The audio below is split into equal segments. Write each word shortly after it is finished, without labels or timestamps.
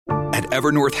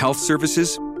Evernorth Health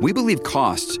Services, we believe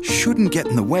costs shouldn't get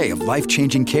in the way of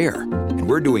life-changing care, and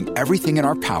we're doing everything in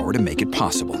our power to make it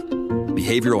possible.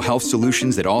 Behavioral health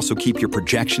solutions that also keep your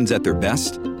projections at their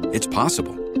best? It's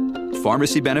possible.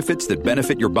 Pharmacy benefits that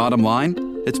benefit your bottom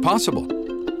line? It's possible.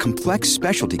 Complex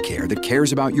specialty care that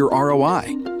cares about your ROI?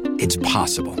 It's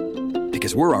possible.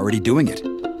 Because we're already doing it.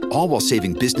 All while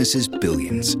saving businesses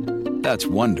billions. That's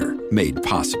Wonder made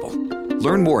possible.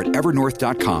 Learn more at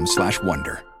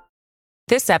evernorth.com/wonder.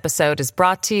 This episode is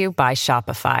brought to you by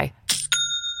Shopify.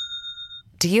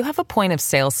 Do you have a point of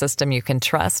sale system you can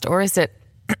trust, or is it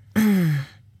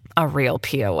a real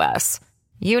POS?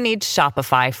 You need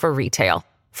Shopify for retail.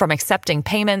 From accepting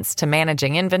payments to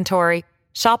managing inventory,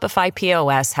 Shopify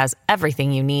POS has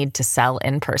everything you need to sell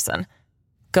in person.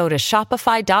 Go to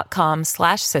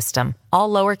shopify.com/system, all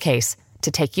lowercase,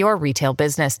 to take your retail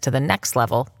business to the next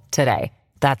level today.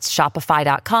 That's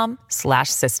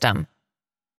shopify.com/system.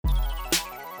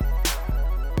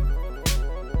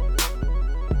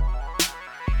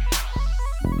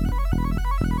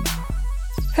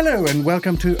 Hello and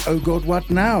welcome to Oh God, What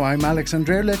Now? I'm Alex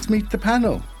Andreou. Let's meet the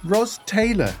panel. Ros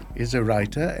Taylor is a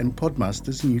writer and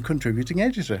Podmaster's new contributing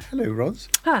editor. Hello, Ros.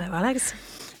 Hello, Alex.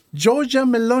 Giorgia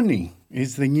Meloni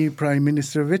is the new Prime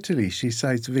Minister of Italy. She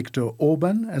cites Viktor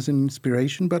Orban as an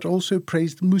inspiration, but also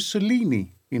praised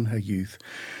Mussolini in her youth.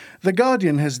 The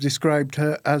Guardian has described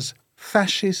her as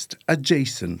fascist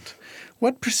adjacent.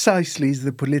 What precisely is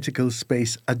the political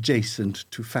space adjacent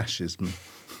to fascism?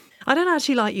 I don't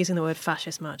actually like using the word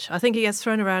fascist much. I think it gets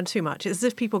thrown around too much. It's as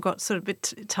if people got sort of a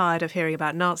bit tired of hearing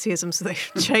about Nazism, so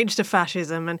they've changed to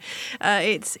fascism. And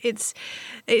it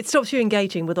stops you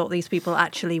engaging with what these people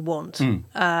actually want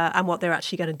and what they're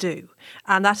actually going to do.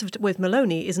 And that with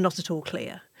Meloni is not at all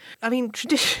clear. I mean,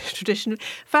 traditional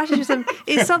fascism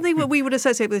is something that we would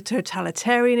associate with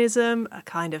totalitarianism, a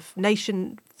kind of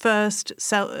nation-first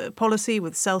policy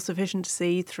with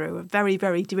self-sufficiency through a very,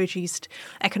 very dirigist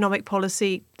economic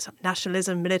policy, some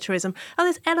nationalism, militarism. And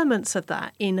there's elements of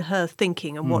that in her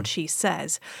thinking and what she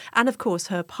says. And, of course,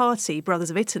 her party, Brothers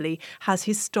of Italy, has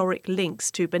historic links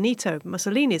to Benito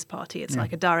Mussolini's party. It's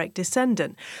like a direct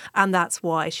descendant. And that's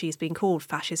why she's been called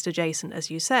fascist adjacent, as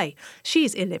you say.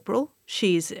 She's illiberal.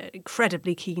 She's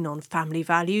incredibly keen on family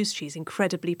values. She's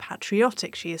incredibly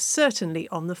patriotic. She is certainly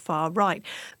on the far right.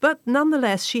 But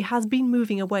nonetheless, she has been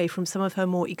moving away from some of her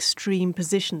more extreme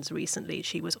positions recently.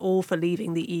 She was all for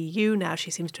leaving the EU. Now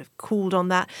she seems to have cooled on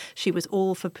that. She was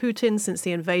all for Putin since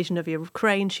the invasion of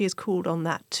Ukraine. She has cooled on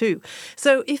that too.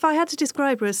 So if I had to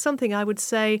describe her as something, I would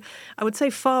say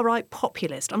far-right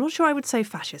populist. I'm not sure I would say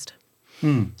fascist.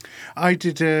 I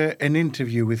did an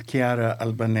interview with Chiara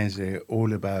Albanese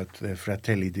all about the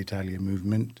Fratelli d'Italia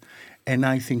movement, and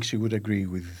I think she would agree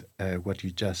with what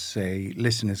you just say.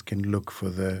 Listeners can look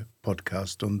for the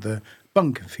podcast on the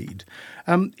Bunker feed.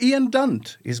 Ian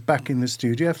Dunt is back in the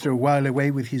studio after a while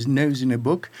away with his nose in a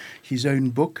book, his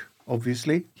own book.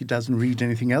 Obviously, he doesn't read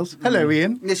anything else. Hello,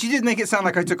 Ian. Yes, you did make it sound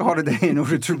like I took a holiday in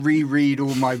order to reread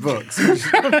all my books.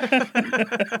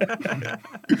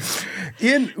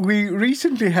 Ian, we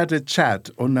recently had a chat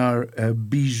on our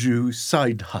bijou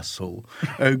side hustle,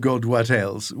 Oh God, What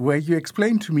Else, where you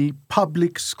explained to me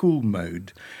public school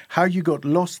mode, how you got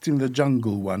lost in the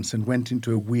jungle once and went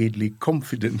into a weirdly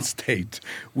confident state,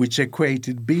 which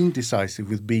equated being decisive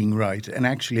with being right and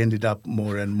actually ended up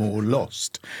more and more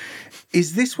lost.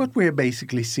 Is this what we're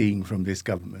basically seeing from this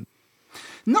government?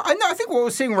 No, I think what we're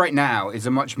seeing right now is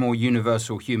a much more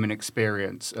universal human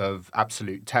experience of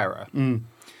absolute terror.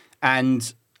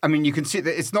 And, I mean, you can see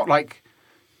that it's not like,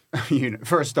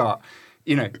 for a start,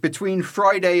 between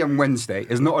Friday and Wednesday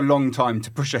is not a long time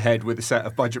to push ahead with a set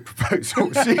of budget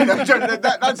proposals.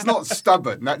 That's not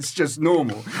stubborn. That's just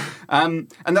normal. And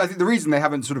I think the reason they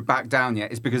haven't sort of backed down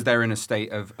yet is because they're in a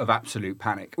state of absolute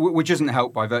panic, which isn't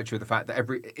helped by virtue of the fact that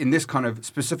in this kind of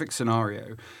specific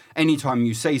scenario, anytime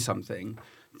you say something,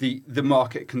 the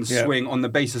market can swing on the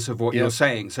basis of what you're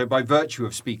saying. So by virtue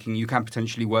of speaking, you can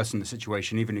potentially worsen the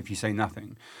situation, even if you say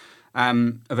nothing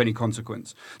of any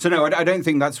consequence. So no, I don't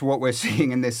think that's what we're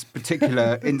seeing in this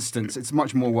particular instance. It's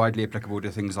much more widely applicable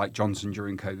to things like Johnson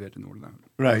during COVID and all of that.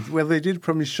 Right. Well, they did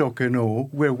promise shock and awe.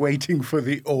 We're waiting for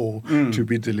the awe to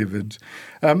be delivered.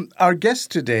 Our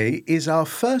guest today is our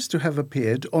first to have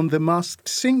appeared on The Masked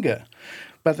Singer.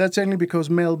 but that's only because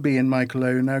Mel B and Michael O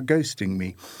are now ghosting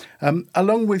me.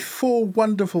 Along with 4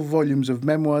 wonderful volumes of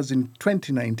memoirs, in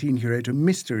 2019 he wrote a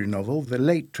mystery novel, The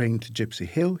Late Train to Gypsy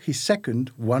Hill. His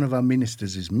second, One of Our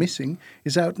Ministers is Missing,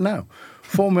 is out now.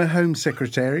 Former Home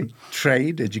Secretary,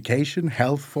 Trade, Education,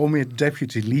 Health, former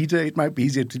Deputy Leader. It might be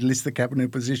easier to list the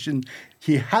cabinet position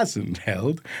he hasn't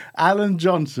held. Alan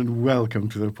Johnson, welcome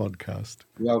to the podcast.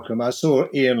 Welcome. I saw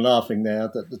Ian laughing there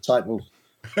that the title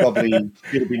probably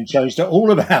should have been changed to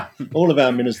all of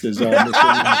our ministers are missing.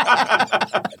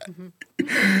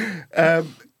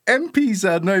 MPs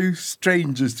are no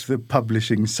strangers to the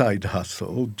publishing side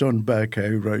hustle. John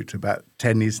Bercow wrote about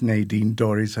tennis. Nadine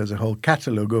Dorries has a whole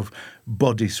catalogue of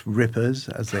bodice rippers,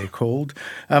 as they're called.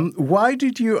 Why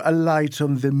did you alight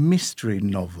on the mystery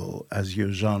novel as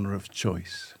your genre of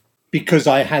choice? Because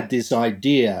I had this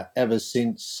idea ever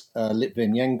since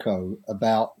Litvinenko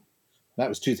about, that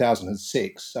was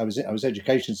 2006. I was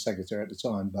education secretary at the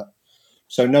time, but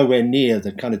so nowhere near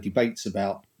the kind of debates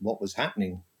about what was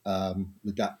happening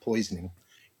with that poisoning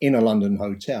in a London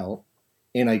hotel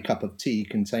in a cup of tea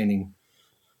containing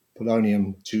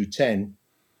polonium-210.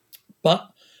 But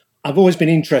I've always been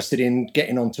interested in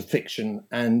getting onto fiction,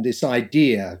 and this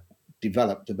idea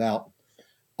developed about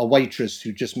a waitress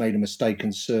who just made a mistake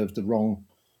and served the wrong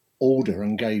order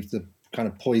and gave the kind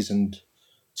of poisoned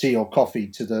tea or coffee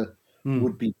to the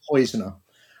would-be poisoner.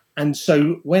 And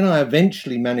so when I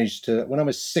eventually managed to, when I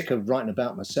was sick of writing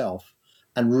about myself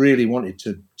and really wanted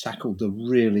to tackle the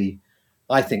really,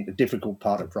 I think, the difficult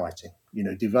part of writing,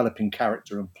 developing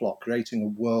character and plot, creating a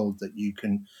world that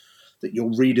that your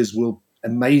readers will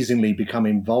amazingly become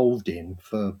involved in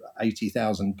for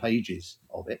 80,000 pages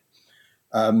of it.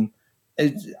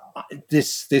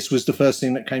 This was the first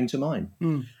thing that came to mind.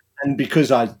 And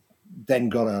because I then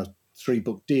got a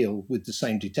 3-book deal with the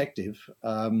same detective,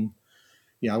 I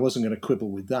wasn't going to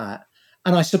quibble with that.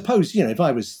 And I suppose, if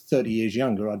I was 30 years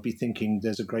younger, I'd be thinking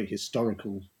there's a great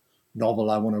historical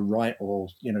novel I want to write, or,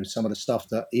 some of the stuff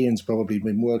that Ian's probably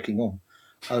been working on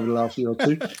over the last year or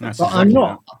two. But I'm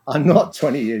not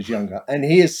 20 years younger. And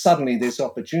here's suddenly this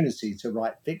opportunity to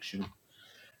write fiction.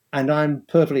 And I'm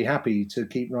perfectly happy to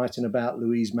keep writing about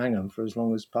Louise Mangum for as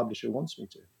long as publisher wants me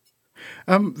to.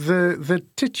 The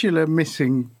titular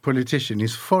missing politician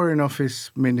is Foreign Office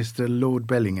Minister Lord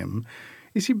Bellingham.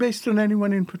 Is he based on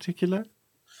anyone in particular?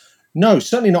 No,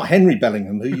 certainly not Henry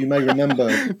Bellingham, who you may remember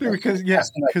because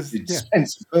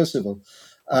Spencer Percival.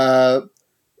 And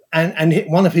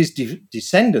one of his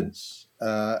descendants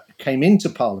came into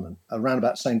Parliament around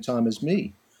about the same time as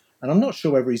me. And I'm not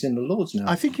sure whether he's in the Lords now.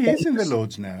 I think he is in the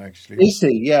Lords now, actually. Is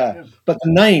he? Yeah. But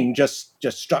the name just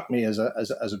struck me as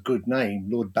a good name.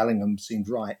 Lord Bellingham seemed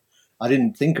right. I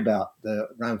didn't think about the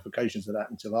ramifications of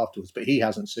that until afterwards, but he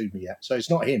hasn't sued me yet. So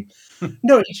it's not him.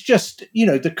 No, it's just,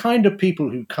 the kind of people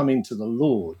who come into the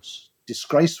Lords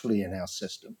disgracefully in our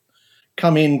system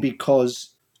come in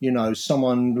because,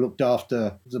 someone looked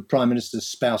after the Prime Minister's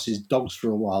spouse's dogs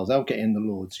for a while. They'll get in the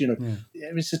Lords.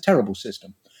 It's a terrible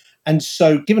system. And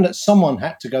so given that someone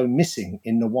had to go missing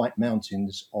in the White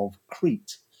Mountains of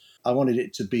Crete, I wanted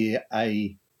it to be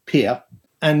a peer.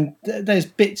 And there's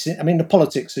bits, the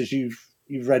politics, as you've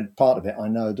read part of it, I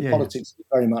know, politics is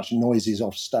very much noises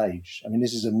off stage.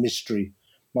 This is a mystery.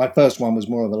 My first one was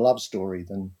more of a love story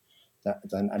than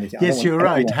anything. Yes, you're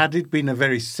right. Had it been a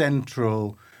very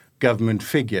central government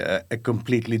figure, a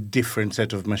completely different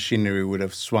set of machinery would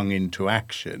have swung into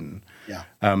action. Yeah.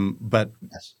 But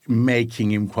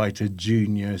making him quite a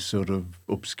junior, sort of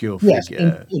obscure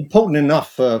figure. Important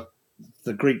enough for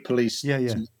the Greek police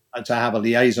to have a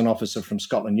liaison officer from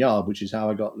Scotland Yard, which is how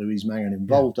I got Louise Mangum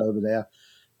involved over there,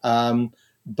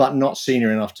 but not senior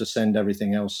enough to send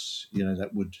everything else, that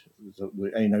would,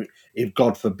 if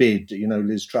God forbid,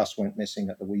 Liz Truss went missing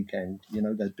at the weekend,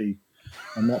 there'd be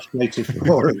a much greater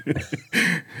story.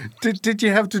 Did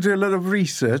you have to do a lot of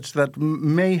research that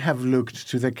may have looked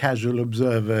to the casual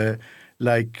observer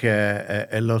like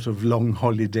a lot of long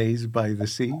holidays by the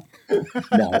sea?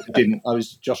 No, it didn't. I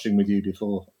was joshing with you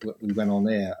before we went on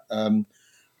air.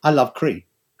 I love Crete.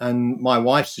 And my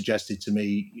wife suggested to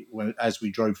me, as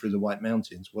we drove through the White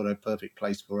Mountains, what a perfect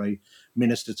place for a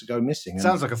minister to go missing.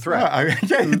 Sounds like a threat.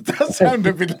 It does sound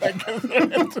a bit like a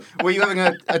threat. Were you having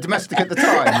a domestic at the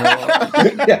time?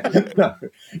 No.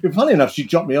 Funny enough, she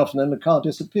dropped me off and then the car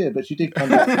disappeared, but she did come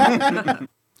back.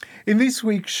 In this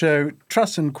week's show,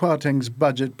 Truss and Kwarteng's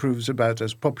budget proves about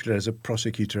as popular as a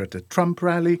prosecutor at a Trump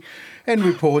rally, and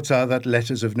reports are that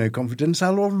letters of no confidence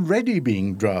are already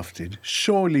being drafted.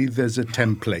 Surely there's a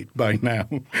template by now.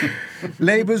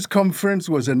 Labour's conference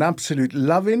was an absolute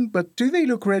love-in, but do they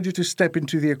look ready to step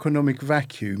into the economic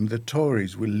vacuum the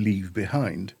Tories will leave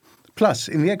behind? Plus,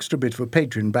 in the extra bit for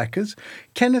Patreon backers,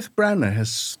 Kenneth Branagh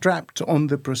has strapped on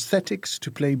the prosthetics to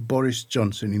play Boris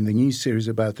Johnson in the new series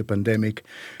about the pandemic,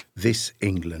 This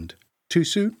England. Too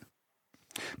soon?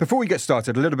 Before we get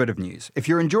started, a little bit of news. If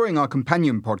you're enjoying our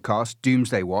companion podcast,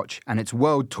 Doomsday Watch, and its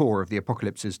world tour of the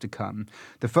apocalypses to come,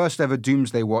 the first ever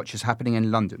Doomsday Watch is happening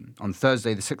in London on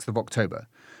Thursday, the 6th of October,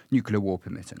 nuclear war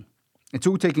permitting. It's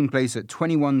all taking place at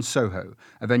 21 Soho,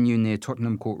 a venue near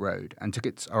Tottenham Court Road, and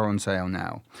tickets are on sale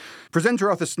now. Presenter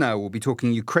Arthur Snell will be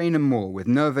talking Ukraine and more with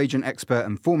nerve agent expert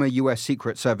and former US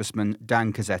Secret Serviceman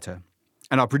Dan Cazzetta.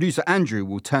 And our producer Andrew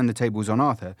will turn the tables on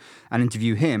Arthur and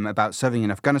interview him about serving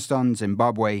in Afghanistan,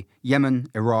 Zimbabwe, Yemen,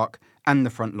 Iraq, and the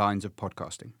front lines of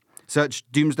podcasting. Search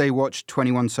Doomsday Watch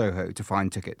 21 Soho to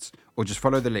find tickets, or just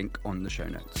follow the link on the show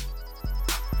notes.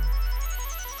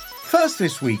 First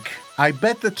this week, I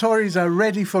bet the Tories are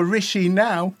ready for Rishi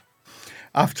now,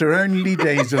 after only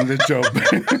days on the job.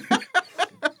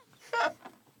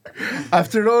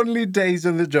 After only days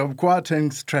on the job,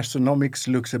 Kwarteng's Tresonomics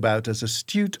looks about as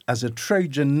astute as a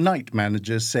Trojan knight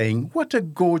manager saying, "What a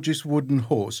gorgeous wooden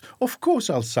horse. Of course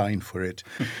I'll sign for it."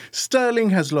 Sterling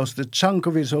has lost a chunk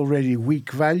of its already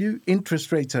weak value.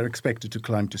 Interest rates are expected to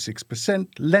climb to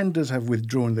 6%. Lenders have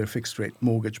withdrawn their fixed-rate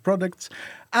mortgage products.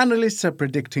 Analysts are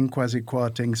predicting Kwasi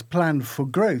Kwarteng's plan for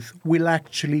growth will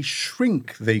actually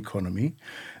shrink the economy.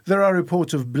 There are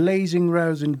reports of blazing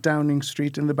rows in Downing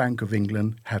Street, and the Bank of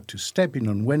England had to step in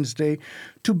on Wednesday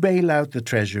to bail out the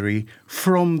Treasury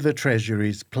from the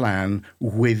Treasury's plan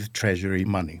with Treasury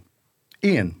money.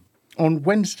 Ian, on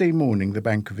Wednesday morning, the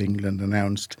Bank of England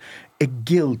announced a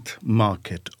gilt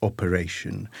market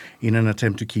operation in an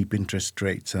attempt to keep interest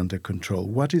rates under control.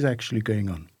 What is actually going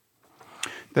on?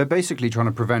 They're basically trying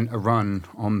to prevent a run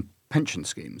on pension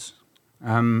schemes.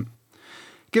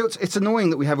 Gilts, it's annoying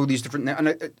that we have all these different...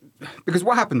 because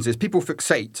what happens is people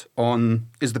fixate on,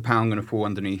 is the pound going to fall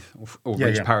underneath or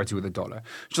reach parity with the dollar?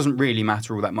 Which doesn't really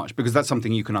matter all that much because that's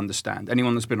something you can understand.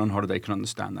 Anyone that's been on holiday can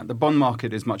understand that. The bond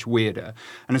market is much weirder.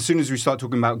 And as soon as we start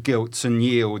talking about gilts and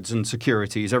yields and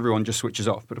securities, everyone just switches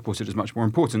off. But of course, it is much more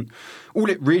important. All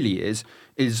it really is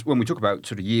when we talk about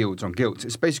sort of yields on gilts,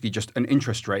 it's basically just an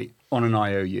interest rate on an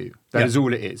IOU. That is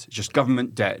all it is. It's just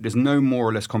government debt. There's no more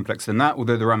or less complex than that,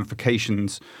 although the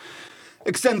ramifications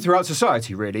extend throughout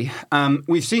society, really.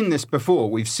 We've seen this before.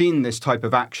 We've seen this type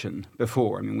of action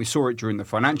before. I mean, we saw it during the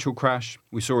financial crash.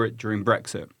 We saw it during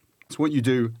Brexit. It's what you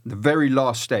do at the very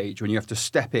last stage when you have to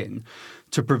step in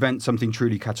to prevent something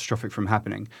truly catastrophic from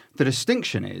happening. The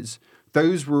distinction is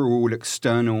those were all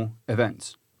external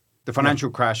events. The financial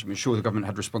crash, I mean, sure, the government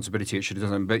had responsibility, it should have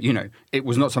done, but, it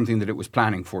was not something that it was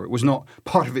planning for. It was not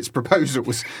part of its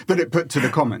proposals that it put to the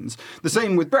Commons. The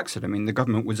same with Brexit. I mean, the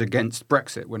government was against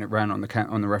Brexit when it ran on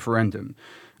the referendum.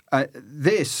 I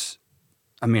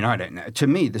don't know. To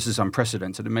me, this is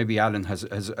unprecedented, and maybe Alan has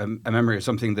a memory of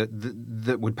something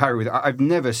that would parry with it. I've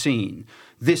never seen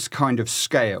this kind of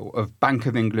scale of Bank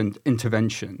of England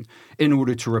intervention in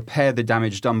order to repair the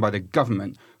damage done by the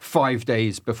government 5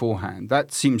 days beforehand.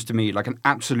 That seems to me like an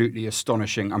absolutely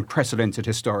astonishing, unprecedented,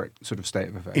 historic sort of state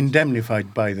of affairs.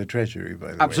 Indemnified by the Treasury, by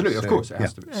the way. Absolutely, of course, it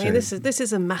has to be. I mean, this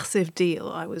is a massive deal.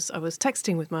 I was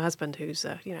texting with my husband, who's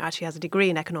actually has a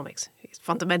degree in economics. He's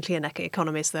fundamentally an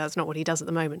economist. That's not what he does at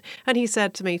the moment. And he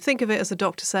said to me, "Think of it as a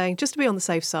doctor saying, just to be on the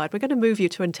safe side, we're going to move you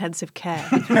to intensive care."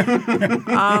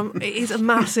 It is a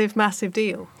massive, massive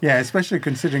deal. Yeah, especially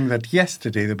considering that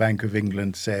yesterday the Bank of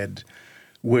England said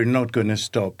we're not going to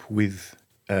stop with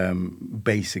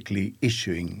basically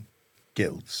issuing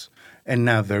gilts, and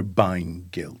now they're buying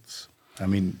gilts. I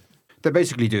mean, they're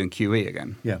basically doing QE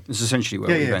again. Yeah, it's essentially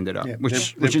where we've ended up. Yeah.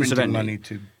 Which they're incidentally, money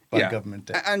to buy government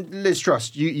debt. And Liz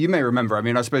Truss, you may remember. I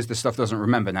mean, I suppose this stuff doesn't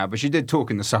remember now, but she did talk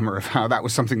in the summer of how that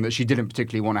was something that she didn't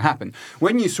particularly want to happen.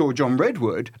 When you saw John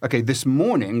Redwood, this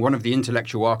morning, one of the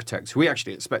intellectual architects, who we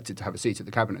actually expected to have a seat at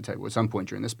the cabinet table at some point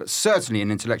during this, but certainly an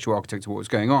intellectual architect of what was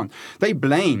going on, they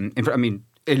blame,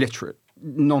 illiterate.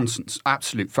 Nonsense,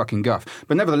 absolute fucking guff.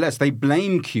 But nevertheless, they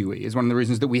blame QE as one of the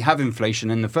reasons that we have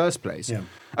inflation in the first place. Yeah.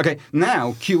 Okay,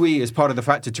 now QE is part of the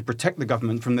factor to protect the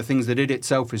government from the things that it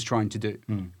itself is trying to do.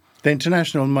 The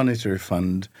International Monetary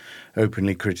Fund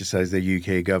openly criticised the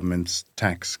UK government's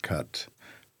tax cut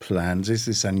plans. Is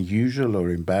this unusual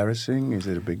or embarrassing? Is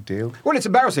it a big deal? Well, it's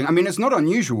embarrassing. I mean, it's not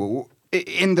unusual.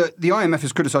 In the IMF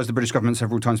has criticised the British government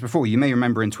several times before. You may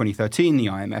remember in 2013, the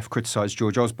IMF criticised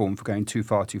George Osborne for going too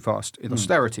far, too fast in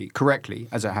austerity, correctly,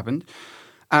 as it happened.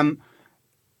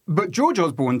 But George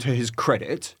Osborne, to his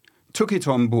credit, took it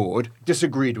on board,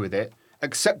 disagreed with it,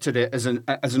 accepted it as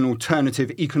an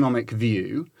alternative economic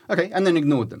view, and then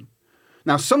ignored them.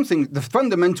 Now, the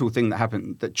fundamental thing that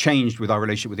happened that changed with our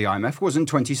relationship with the IMF was in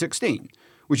 2016,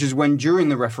 which is when during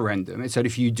the referendum, it said,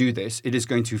 if you do this, it is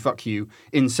going to fuck you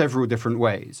in several different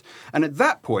ways. And at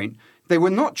that point, they were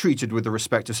not treated with the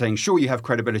respect of saying, sure, you have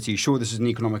credibility, sure, this is an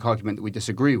economic argument that we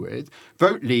disagree with.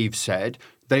 Vote Leave said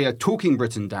they are talking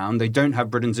Britain down, they don't have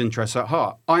Britain's interests at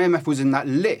heart. IMF was in that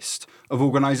list of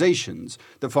organisations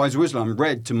that Faisal Islam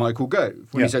read to Michael Gove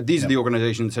when he said, these are the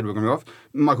organisations that said we're going to be off.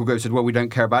 Michael Gove said, well, we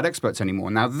don't care about experts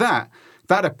anymore. Now that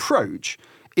approach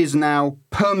is now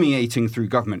permeating through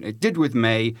government. It did with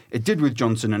May, it did with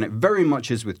Johnson, and it very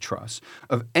much is with Truss,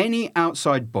 of any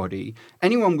outside body,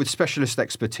 anyone with specialist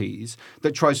expertise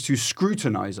that tries to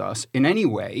scrutinise us in any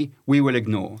way, we will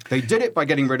ignore. They did it by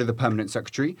getting rid of the permanent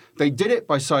secretary. They did it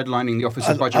by sidelining the Office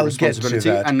of Budget Responsibility,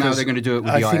 and now they're going to do it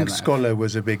with the IMF. I think Scholar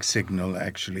was a big signal,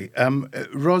 actually.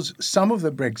 Ros, some of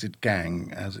the Brexit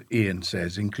gang, as Ian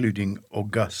says, including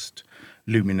august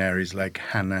luminaries like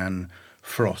Hannan,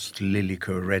 Frost,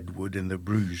 Lillico, Redwood and the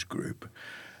Bruges Group,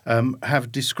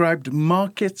 have described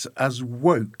markets as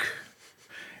woke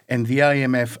and the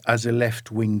IMF as a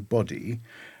left-wing body.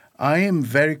 I am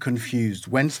very confused.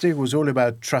 Wednesday was all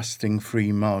about trusting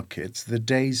free markets. The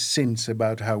days since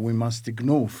about how we must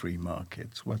ignore free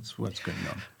markets. What's going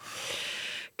on?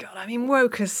 God, I mean,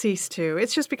 woke has ceased to.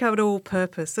 It's just become an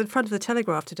all-purpose. The front of the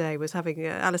Telegraph today was having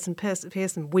Alison Pearson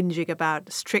whinging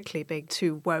about Strictly being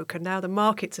too woke, and now the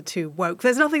markets are too woke.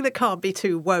 There's nothing that can't be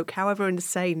too woke, however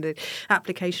insane the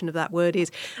application of that word is.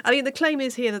 I mean, the claim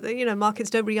is here that, markets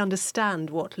don't really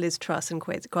understand what Liz Truss and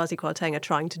Kwasi Kwarteng are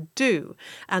trying to do,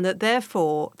 and that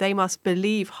therefore they must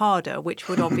believe harder, which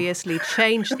would obviously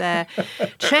change their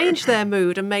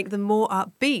mood and make them more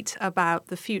upbeat about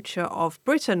the future of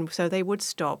Britain, so they would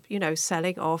stop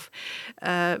selling off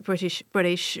British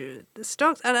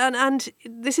stocks, and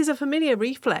this is a familiar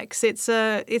reflex. It's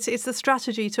the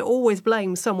strategy to always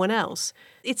blame someone else.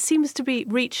 It seems to be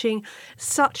reaching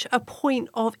such a point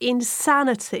of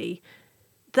insanity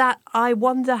that I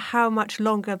wonder how much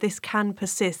longer this can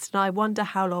persist, and I wonder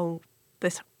how long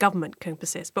this government can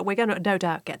persist. But we're going to no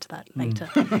doubt get to that later.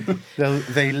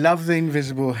 They love the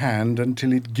invisible hand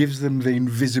until it gives them the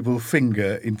invisible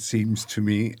finger, it seems to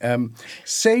me.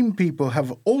 Same people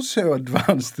have also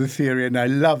advanced the theory, and I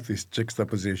love this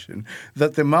juxtaposition,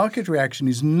 that the market reaction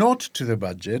is not to the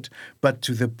budget, but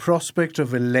to the prospect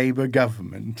of a Labour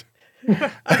government.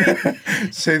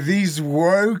 So these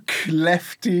woke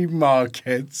lefty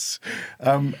markets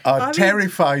are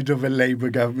terrified of a Labour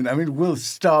government. I mean, will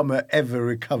Starmer ever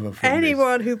recover from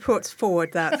anyone this? Who puts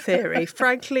forward that theory,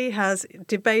 frankly, has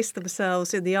debased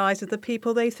themselves in the eyes of the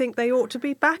people they think they ought to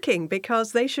be backing,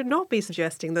 because they should not be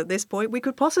suggesting that at this point we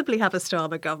could possibly have a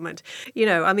Starmer government.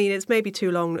 It's maybe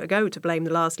too long ago to blame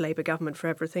the last Labour government for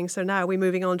everything, so now we're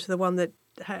moving on to the one that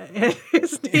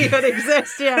doesn't even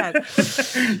exist yet.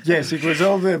 Yes, it was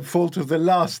all the fault of the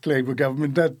last Labour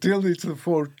government until it's the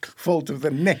fault of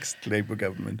the next Labour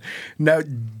government. Now,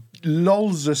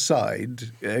 lols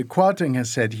aside, Kwarteng has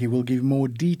said he will give more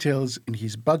details in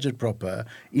his budget proper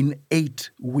in 8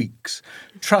 weeks.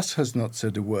 Truss has not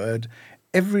said a word.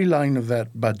 Every line of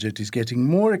that budget is getting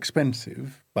more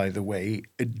expensive, by the way,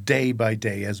 day by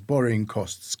day as borrowing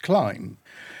costs climb.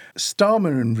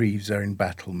 Starmer and Reeves are in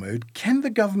battle mode. Can the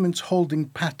government's holding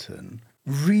pattern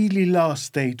really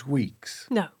last 8 weeks?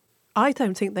 No. I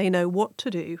don't think they know what to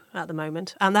do at the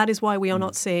moment. And that is why we are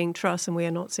not seeing Truss and we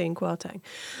are not seeing Kwarteng.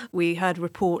 We heard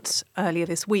reports earlier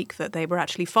this week that they were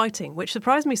actually fighting, which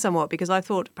surprised me somewhat because I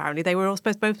thought apparently they were all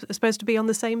supposed to be on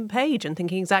the same page and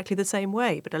thinking exactly the same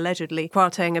way. But allegedly,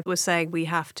 Kwarteng was saying we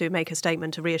have to make a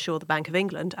statement to reassure the Bank of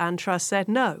England, and Truss said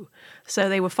no. So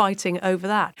they were fighting over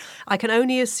that. I can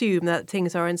only assume that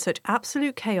things are in such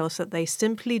absolute chaos that they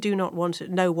simply do not want to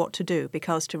know what to do,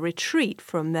 because to retreat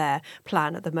from their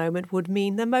plan at the moment would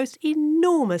mean the most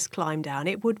enormous climb down.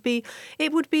 It would be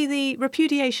the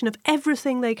repudiation of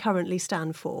everything they currently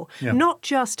stand for, not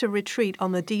just to retreat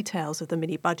on the details of the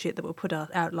mini budget that were put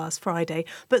out last Friday,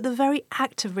 but the very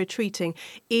act of retreating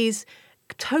is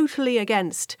totally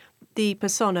against the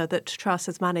persona that Truss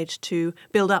has managed to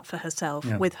build up for herself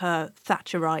with her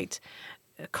Thatcherite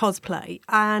cosplay.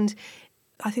 And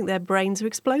I think their brains are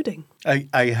exploding.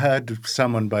 I heard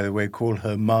someone, by the way, call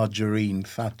her Margarine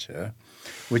Thatcher,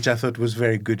 which I thought was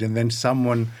very good. And then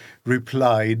someone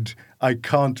replied, I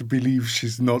can't believe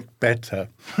she's not better.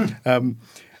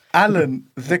 Alan,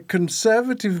 the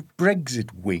Conservative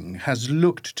Brexit wing has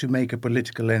looked to make a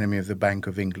political enemy of the Bank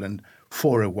of England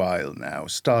for a while now,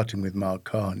 starting with Mark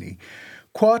Carney.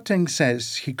 Kwarteng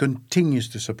says he continues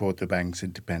to support the bank's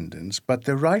independence, but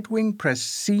the right-wing press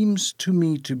seems to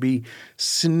me to be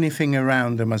sniffing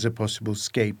around them as a possible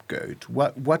scapegoat.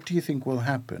 What do you think will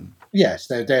happen? Yes,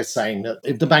 they're saying that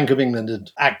if the Bank of England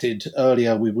had acted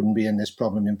earlier, we wouldn't be in this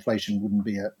problem. Inflation wouldn't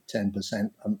be at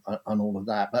 10% and all of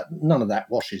that. But none of that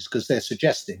washes because they're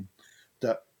suggesting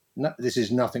that this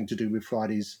is nothing to do with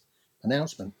Friday's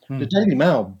announcement. The Daily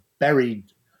Mail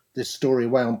buried this story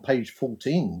away on page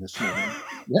 14 this morning.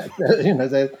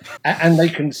 And they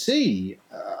can see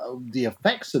the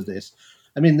effects of this.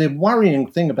 I mean, the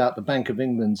worrying thing about the Bank of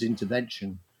England's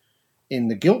intervention in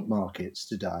the gilt markets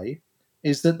today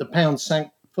is that the pound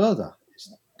sank further.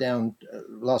 It's down,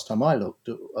 last time I looked,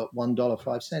 at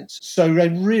 $1.05. So they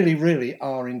really, really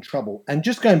are in trouble. And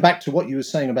just going back to what you were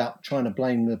saying about trying to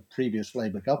blame the previous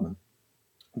Labour government,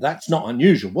 that's not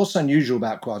unusual. What's unusual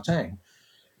about Kwarteng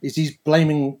is he's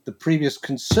blaming the previous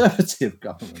Conservative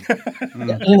government.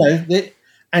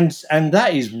 And that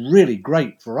is really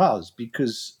great for us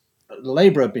because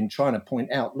Labour have been trying to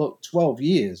point out, look, 12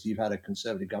 years you've had a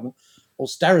Conservative government.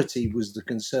 Austerity was the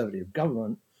Conservative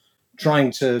government.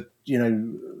 Trying to,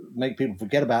 make people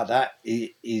forget about that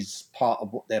is part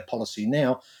of what their policy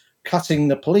now. Cutting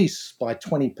the police by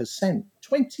 20%.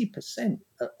 20%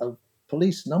 of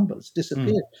police numbers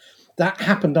disappeared. That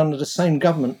happened under the same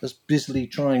government that's busily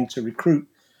trying to recruit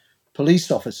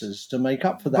police officers to make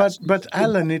up for that. But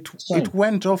Alan, it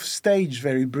went off stage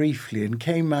very briefly and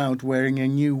came out wearing a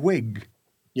new wig.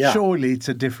 Yeah. Surely it's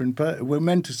a different. We're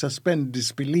meant to suspend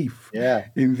disbelief.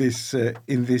 In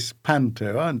this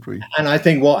panto, aren't we? And I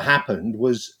think what happened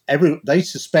was they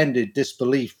suspended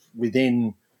disbelief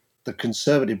within the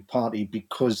Conservative Party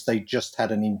because they just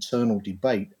had an internal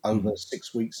debate over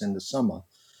 6 weeks in the summer.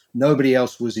 Nobody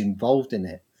else was involved in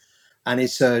it, and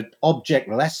it's an object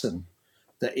lesson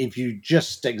that if you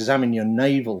just examine your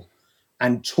navel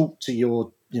and talk to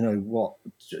your,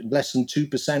 less than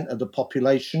 2% of the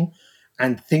population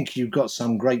and think you've got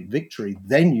some great victory,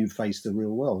 then you face the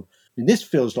real world. I mean, this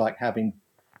feels like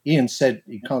Ian said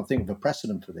he can't think of a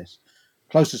precedent for this.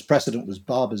 Closest precedent was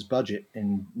Barber's budget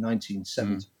in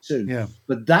 1972.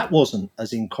 But that wasn't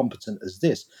as incompetent as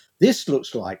this. This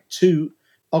looks like two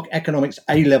economics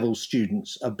A-level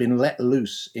students have been let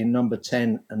loose in number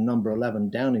 10 and number 11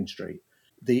 Downing Street.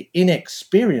 The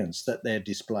inexperience that they're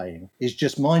displaying is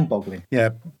just mind-boggling.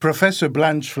 Yeah, Professor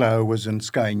Blanchflower was on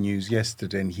Sky News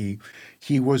yesterday, and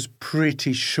he was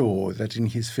pretty sure that in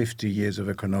his 50 years of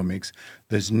economics,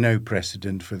 there's no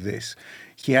precedent for this.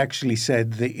 He actually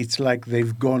said that it's like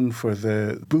they've gone for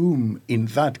the boom in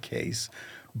that case,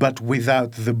 but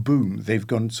without the boom. They've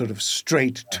gone sort of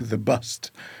straight to the bust,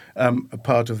 a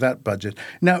part of that budget.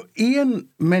 Now, Ian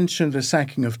mentioned the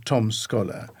sacking of Tom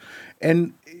Scholar,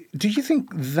 and do you think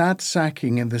that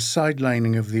sacking and the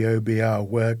sidelining of the OBR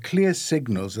were clear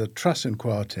signals that Truss and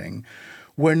Kwarteng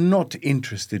were not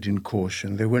interested in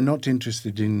caution? They were not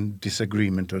interested in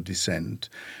disagreement or dissent.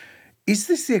 Is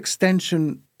this the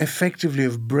extension effectively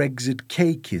of Brexit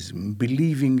cakeism,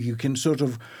 believing you can sort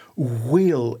of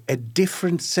will a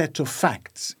different set of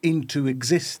facts into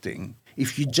existing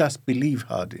if you just believe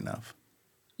hard enough?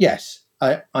 Yes.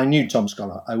 I knew Tom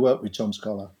Scholar. I worked with Tom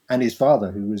Scholar and his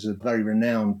father, who was a very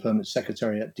renowned permanent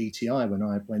secretary at DTI when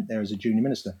I went there as a junior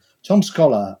minister. Tom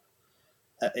Scholar,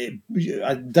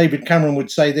 David Cameron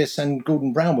would say this and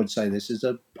Gordon Brown would say this, is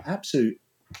an absolutely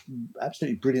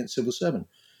brilliant civil servant.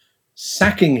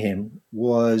 Sacking him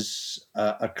was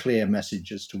a clear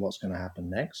message as to what's going to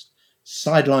happen next.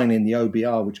 Sidelining the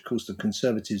OBR, which of course the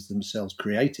Conservatives themselves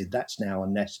created, that's now a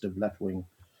nest of left-wing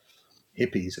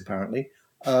hippies, apparently.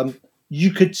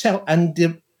 You could tell, and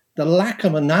the lack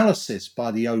of analysis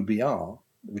by the OBR,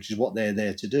 which is what they're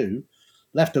there to do,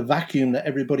 left a vacuum that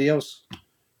everybody else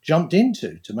jumped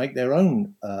into to make their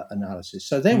own analysis.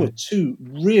 So there were two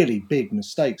really big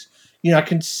mistakes. I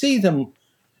can see them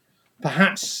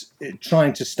perhaps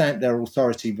trying to stamp their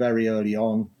authority very early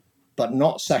on, but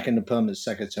not sacking the permanent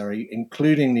secretary,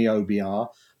 including the OBR,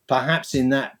 perhaps in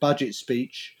that budget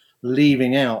speech,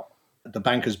 leaving out the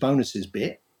bankers' bonuses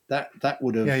bit. That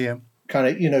would have kind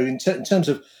of, in terms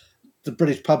of the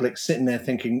British public sitting there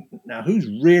thinking, now who's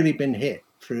really been hit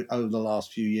over the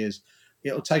last few years?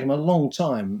 It'll take them a long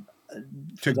time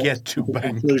to get to the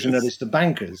conclusion that it's the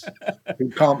bankers who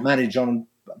can't manage on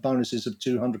bonuses of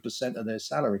 200% of their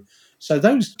salary. So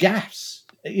those gaffes,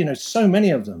 so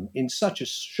many of them in such a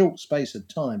short space of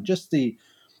time, just the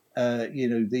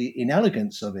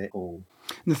inelegance of it all.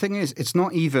 And the thing is, it's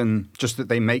not even just that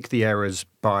they make the errors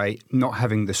by not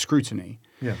having the scrutiny.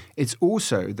 Yeah. It's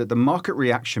also that the market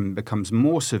reaction becomes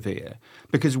more severe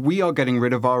because we are getting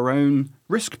rid of our own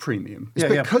risk premium. It's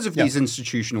because of these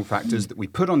institutional factors that we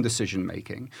put on decision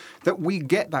making that we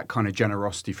get that kind of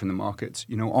generosity from the markets,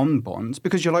 on bonds,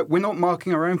 because you're like, we're not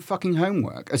marking our own fucking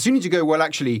homework. As soon as you go, well,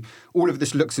 actually, all of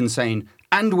this looks insane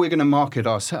and we're going to market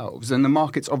ourselves, then the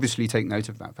markets obviously take note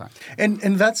of that fact. And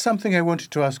that's something I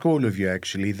wanted to ask all of you,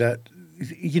 actually, that,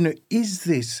 is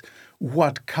this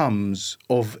what comes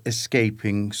of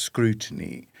escaping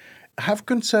scrutiny? Have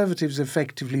Conservatives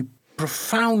effectively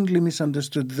profoundly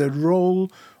misunderstood the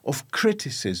role of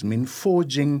criticism in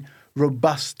forging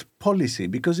robust policy?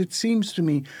 Because it seems to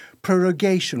me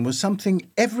prorogation was something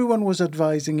everyone was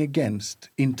advising against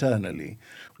internally,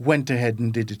 went ahead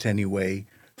and did it anyway,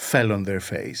 fell on their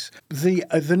face.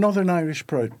 The Northern Irish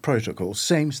Protocol,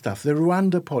 same stuff. The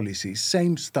Rwanda policy,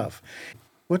 same stuff.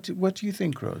 What do you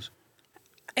think, Rose?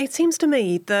 It seems to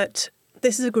me that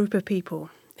this is a group of people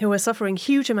who are suffering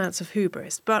huge amounts of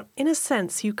hubris, but in a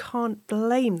sense, you can't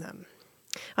blame them.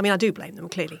 I mean, I do blame them,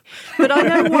 clearly. But I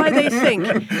know why they think.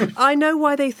 I know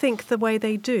why they think the way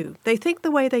they do. They think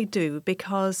the way they do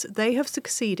because they have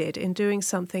succeeded in doing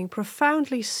something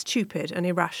profoundly stupid and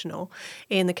irrational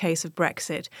in the case of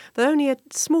Brexit that only a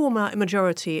small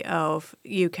majority of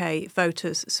UK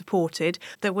voters supported,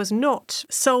 that was not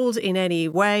sold in any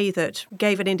way that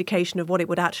gave an indication of what it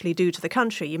would actually do to the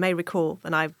country. You may recall,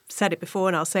 and I've said it before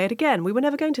and I'll say it again, we were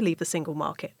never going to leave the single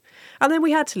market. And then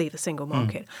we had to leave the single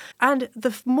market. And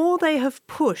the more they have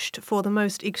pushed for the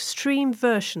most extreme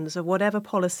versions of whatever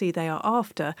policy they are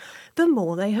after, the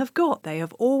more they have got. They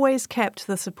have always kept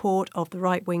the support of the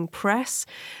right-wing press.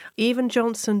 Even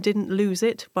Johnson didn't lose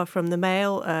it, but from the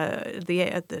Mail, at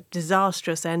the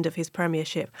disastrous end of his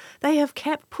premiership, they have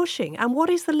kept pushing. And what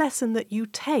is the lesson that you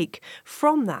take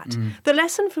from that? The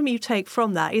lesson you take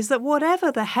from that is that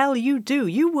whatever the hell you do,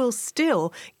 you will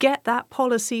still get that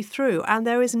policy through. And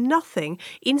there is nothing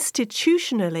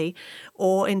institutionally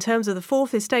or in terms of the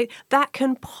Fourth Estate that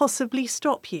can possibly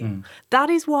stop you.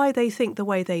 That is why they think the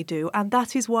way they do, and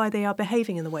that is why they are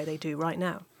behaving in the way they do right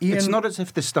now. Ian, it's not as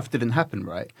if this stuff didn't happen,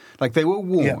 right? Like, they were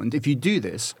warned, if you do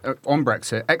this on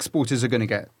Brexit, exporters are going to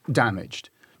get damaged.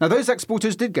 Now, those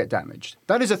exporters did get damaged.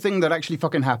 That is a thing that actually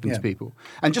fucking happened to people.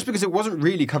 And just because it wasn't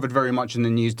really covered very much in the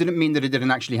news didn't mean that it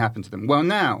didn't actually happen to them. Well,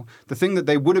 now, the thing that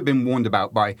they would have been warned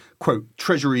about by, quote,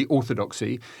 Treasury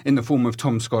orthodoxy in the form of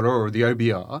Tom Scholar or the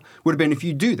OBR would have been, if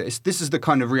you do this, this is the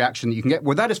kind of reaction that you can get.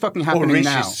 Well, that is fucking happening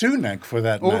now. Or Rishi Sunak, for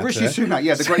that matter. Or Rishi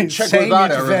Sunak, the great Che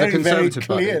Guevara of the Conservative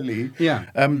Party. Very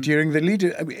clearly during the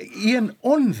leader. Ian,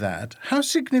 on that, how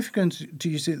significant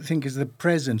do you think is the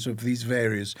presence of these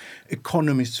various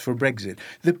economists for Brexit?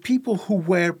 The people who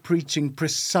were preaching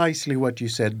precisely what you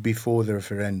said before the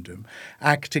referendum,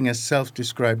 acting as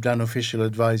self-described unofficial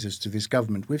advisors to this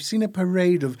government. We've seen a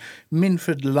parade of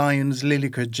Minford, Lyons,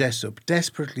 Lilliker, Jessup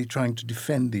desperately trying to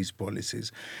defend these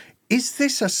policies. Is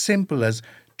this as simple as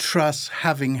Truss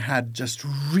having had just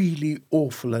really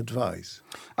awful advice?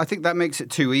 I think that makes it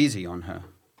too easy on her.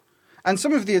 And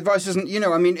some of the advice isn't,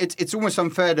 it's almost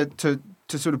unfair to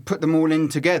sort of put them all in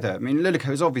together. I mean,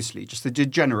 Lilliker is obviously just a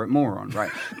degenerate moron,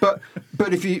 right? but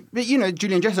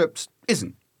Julian Jessup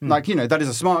isn't. Like, that is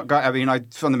a smart guy. I mean, I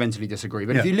fundamentally disagree.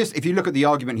 But if you look at the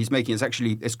argument he's making,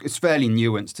 it's fairly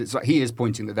nuanced. It's like he is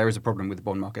pointing that there is a problem with the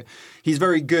bond market. He's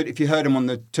very good. If you heard him on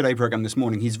the Today programme this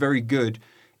morning, he's very good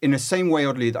in the same way,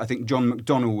 oddly, that I think John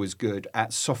McDonnell was good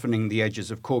at softening the edges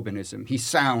of Corbynism. He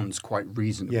sounds quite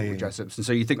reasonable, Jessup. And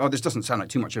so you think, this doesn't sound like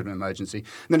too much of an emergency.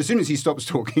 And then as soon as he stops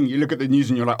talking, you look at the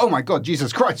news and you're like, oh my God,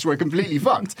 Jesus Christ, we're completely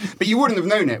fucked. But you wouldn't have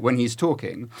known it when he's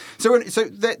talking. So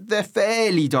they're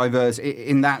fairly diverse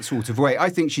in that sort of way.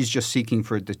 I think she's just seeking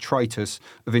for a detritus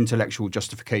of intellectual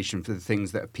justification for the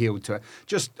things that appealed to her.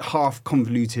 Just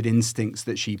half-convoluted instincts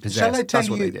that she possessed.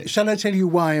 That's what they did. Shall I tell you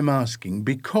why I'm asking?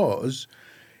 Because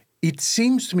it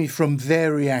seems to me from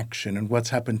their reaction and what's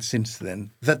happened since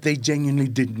then that they genuinely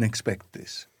didn't expect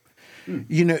this.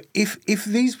 If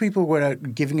these people were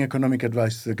giving economic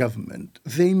advice to the government,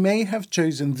 they may have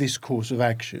chosen this course of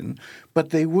action,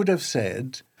 but they would have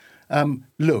said,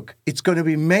 look, it's going to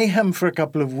be mayhem for a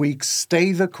couple of weeks,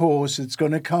 stay the course, it's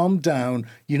going to calm down,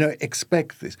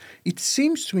 expect this. It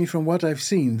seems to me from what I've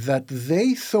seen that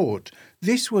they thought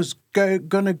this was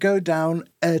going to go down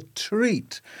a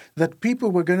treat, that people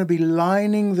were going to be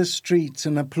lining the streets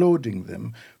and applauding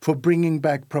them for bringing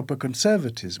back proper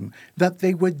conservatism, that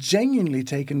they were genuinely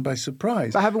taken by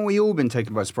surprise. But haven't we all been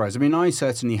taken by surprise? I mean, I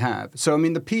certainly have. So, I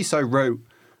mean, the piece I wrote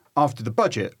after the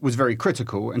budget was very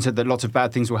critical and said that lots of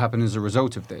bad things will happen as a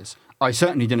result of this. I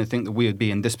certainly didn't think that we would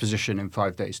be in this position in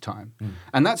 5 days' time.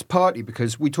 And that's partly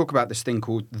because we talk about this thing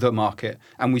called the market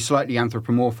and we slightly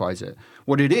anthropomorphize it.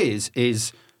 What it is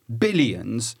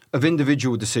billions of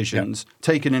individual decisions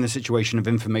taken in a situation of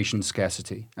information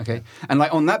scarcity. Okay, and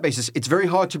like on that basis, it's very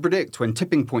hard to predict when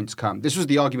tipping points come. This was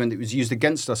the argument that was used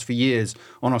against us for years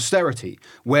on austerity.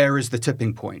 Where is the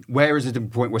tipping point? Where is the tipping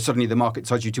point where suddenly the market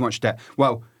charges you too much debt?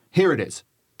 Well, here it is.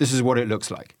 This is what it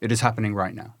looks like. It is happening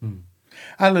right now.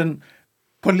 Alan,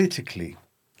 politically,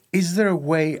 is there a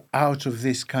way out of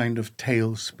this kind of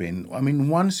tailspin? I mean,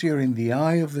 once you're in the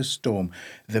eye of the storm,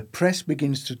 the press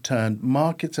begins to turn,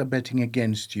 markets are betting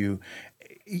against you,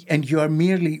 and you are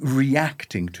merely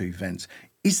reacting to events.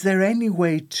 Is there any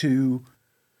way to,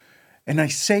 and I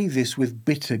say this with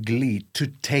bitter glee, to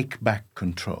take back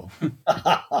control?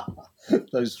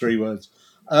 Those 3 words.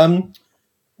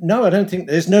 No, I don't think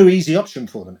there's no easy option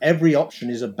for them. Every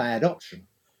option is a bad option.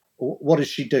 What does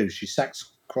she do? She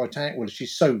sacks Krytank. Well,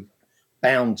 she's so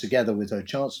bound together with her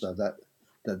chancellor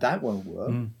that won't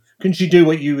work. Can she do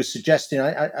what you were suggesting?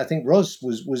 I think Ros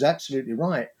was absolutely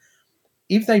right.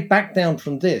 If they back down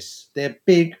from this, their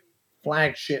big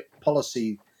flagship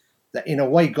policy that in a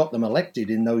way got them elected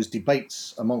in those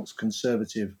debates amongst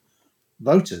Conservative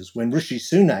voters, when Rishi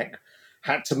Sunak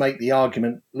had to make the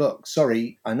argument, look,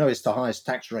 sorry, I know it's the highest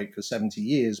tax rate for 70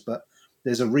 years, but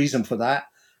there's a reason for that.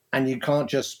 And you can't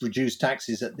just reduce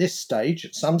taxes at this stage,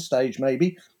 at some stage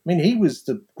maybe. I mean, he was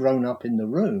the grown-up in the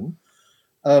room.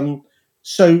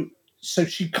 So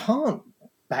she can't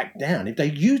back down. If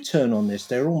they U-turn on this,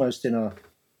 they're almost in a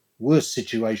worse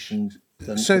situation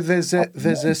than... So there's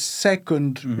a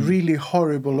second really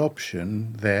horrible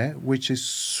option there, which is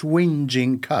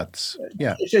swinging cuts.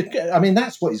 Yeah. I mean,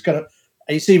 that's what he's going to...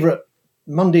 It's either at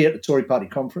Monday at the Tory party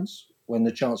conference, when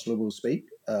the Chancellor will speak,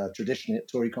 traditionally at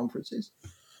Tory conferences.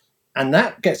 And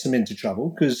that gets them into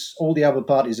trouble because all the other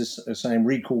parties are saying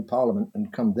recall Parliament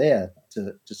and come there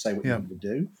to say what you want to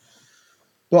do.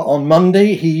 But on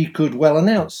Monday, he could well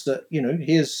announce that,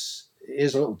 here's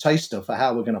a little taster for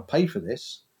how we're going to pay for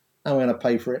this. And we're going to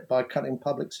pay for it by cutting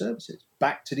public services.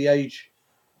 Back to the age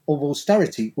of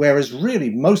austerity. Whereas really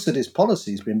most of this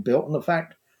policy has been built on the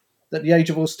fact that the age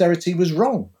of austerity was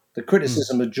wrong. The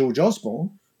criticism of George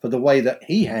Osborne for the way that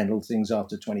he handled things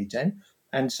after 2010,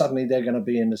 and suddenly they're going to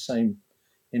be in the same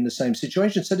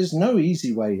situation. So there's no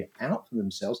easy way out for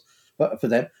themselves, but for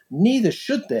them, neither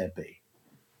should there be,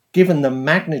 given the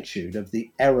magnitude of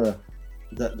the error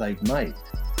that they've made.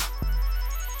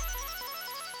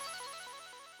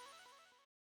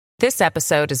 This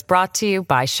episode is brought to you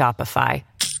by Shopify.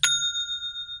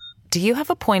 Do you have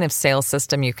a point of sale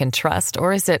system you can trust,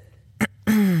 or is it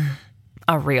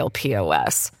a real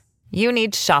POS? You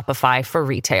need Shopify for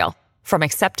retail. From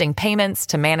accepting payments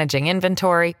to managing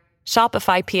inventory,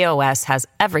 Shopify POS has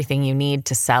everything you need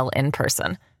to sell in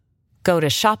person. Go to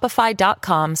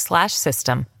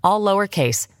shopify.com/system, all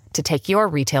lowercase, to take your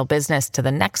retail business to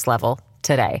the next level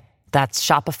today. That's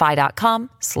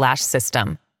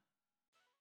shopify.com/system.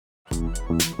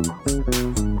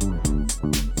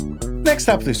 Next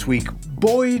up this week,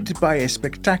 buoyed by a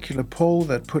spectacular poll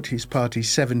that put his party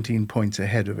 17 points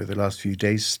ahead over the last few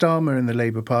days, Starmer and the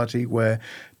Labour Party were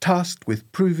tasked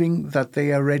with proving that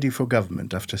they are ready for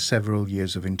government after several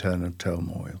years of internal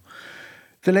turmoil.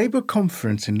 The Labour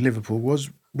conference in Liverpool was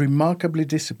remarkably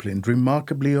disciplined,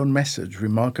 remarkably on message,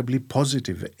 remarkably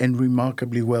positive, and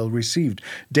remarkably well received.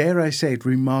 Dare I say it,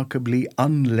 remarkably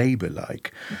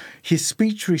un-Labour-like. His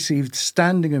speech received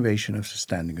standing ovation after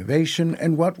standing ovation,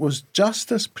 and what was just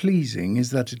as pleasing is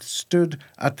that it stood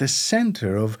at the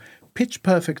centre of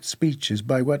pitch-perfect speeches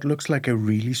by what looks like a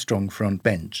really strong front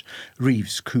bench.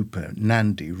 Reeves, Cooper,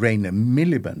 Nandy, Rayner,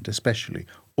 Miliband especially,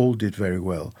 all did very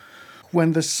well.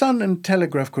 When the Sun and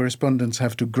Telegraph correspondents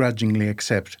have to grudgingly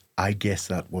accept, I guess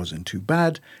that wasn't too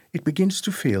bad, it begins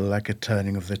to feel like a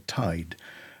turning of the tide.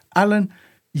 Alan,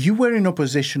 you were in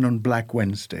opposition on Black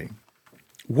Wednesday.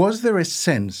 Was there a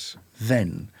sense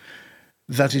then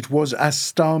that it was, as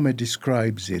Starmer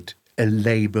describes it, a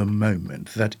Labour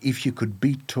moment, that if you could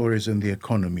beat Tories and the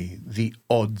economy, the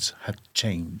odds had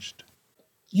changed?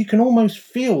 You can almost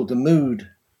feel the mood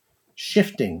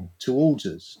shifting towards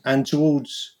us and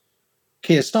towards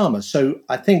Keir Starmer. So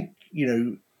I think,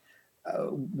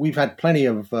 we've had plenty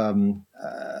of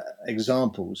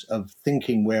examples of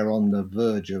thinking we're on the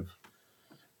verge of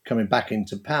coming back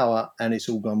into power and it's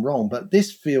all gone wrong. But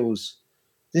this feels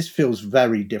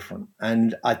very different.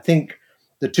 And I think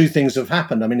the two things have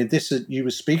happened. I mean, if you were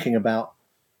speaking about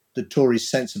the Tories'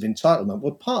 sense of entitlement,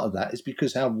 well, part of that is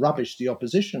because how rubbish the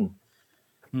opposition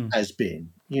has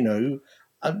been.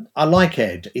 I like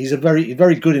Ed. He's very,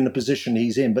 very good in the position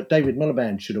he's in, but David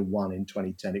Miliband should have won in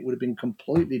 2010. It would have been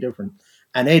completely different.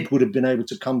 And Ed would have been able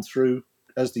to come through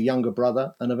as the younger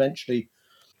brother and eventually,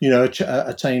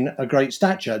 attain a great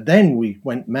stature. Then we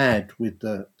went mad with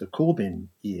the Corbyn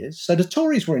years. So the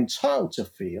Tories were entitled to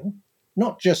feel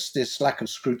not just this lack of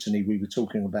scrutiny we were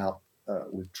talking about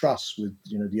with Truss, with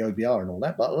the OBR and all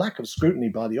that, but a lack of scrutiny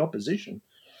by the opposition.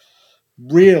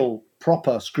 Real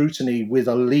proper scrutiny with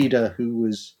a leader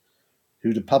who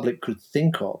the public could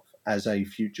think of as a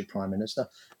future prime minister.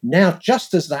 Now,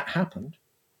 just as that happened,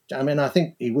 I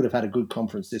think he would have had a good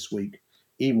conference this week,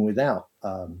 even without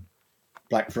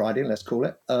Black Friday, let's call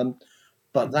it.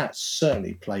 But that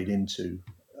certainly played into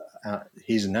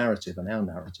his narrative and our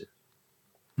narrative.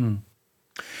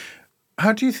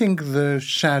 How do you think the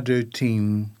shadow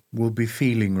team will be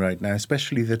feeling right now,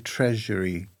 especially the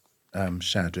Treasury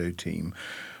shadow team?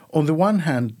 On the one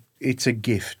hand, it's a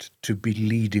gift to be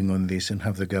leading on this and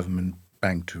have the government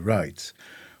bang to rights.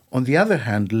 On the other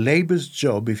hand, Labour's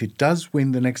job, if it does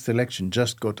win the next election,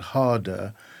 just got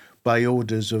harder by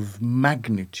orders of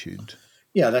magnitude.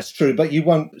 Yeah, that's true. But you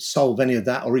won't solve any of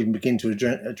that or even begin to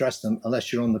address them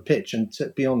unless you're on the pitch. And to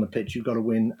be on the pitch, you've got to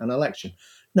win an election.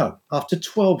 No, after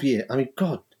 12 years,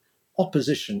 God,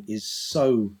 opposition is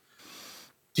so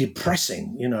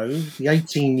depressing, the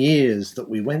 18 years that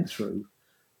we went through,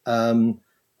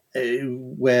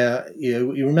 where,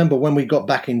 you remember when we got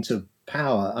back into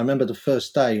power, I remember the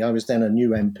first day, I was then a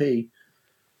new MP,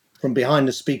 from behind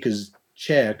the Speaker's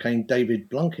chair came David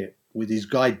Blunkett with his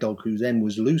guide dog, who then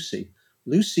was Lucy.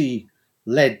 Lucy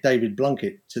led David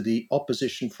Blunkett to the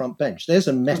opposition front bench. There's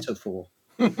a metaphor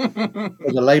for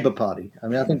the Labour Party.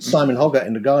 I think Simon Hoggart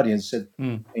in The Guardian said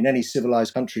in any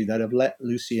civilised country they'd have let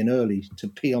Lucy in early to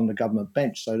pee on the government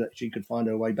bench so that she could find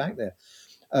her way back there.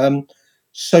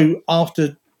 So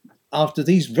after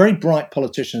these very bright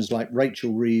politicians like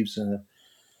Rachel Reeves and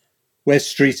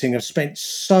Wes Streeting have spent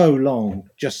so long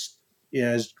just,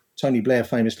 as Tony Blair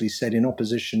famously said, in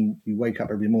opposition, you wake up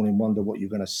every morning and wonder what you're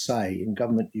going to say. In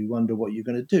government, you wonder what you're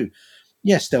going to do.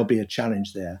 Yes, there'll be a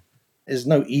challenge there. There's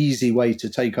no easy way to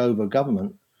take over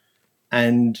government.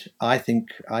 And I think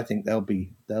they'll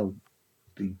be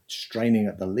straining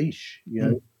at the leash.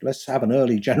 Let's have an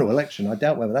early general election. I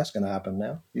doubt whether that's going to happen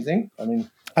now. You think?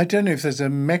 I don't know if there's a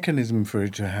mechanism for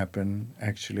it to happen,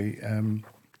 actually.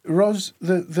 Ros,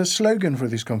 the slogan for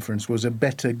this conference was a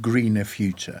better, greener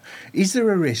future. Is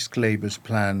there a risk Labour's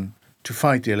plan to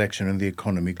fight the election and the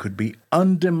economy could be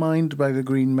undermined by the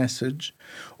green message?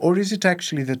 Or is it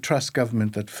actually the Truss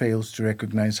government that fails to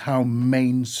recognise how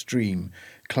mainstream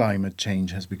climate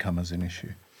change has become as an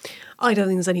issue? I don't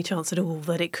think there's any chance at all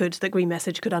that the green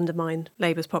message could undermine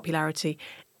Labour's popularity.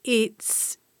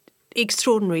 It's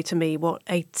extraordinary to me what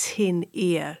a tin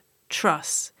ear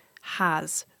Truss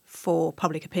has for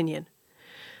public opinion.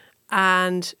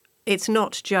 And it's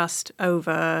not just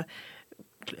over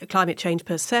climate change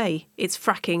per se, it's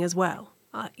fracking as well.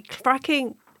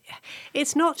 Fracking,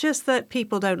 it's not just that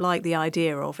people don't like the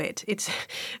idea of it, it's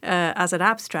as an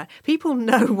abstract. People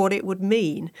know what it would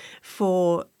mean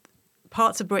for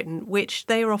parts of Britain which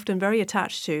they are often very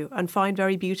attached to and find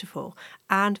very beautiful,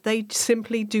 and they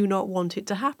simply do not want it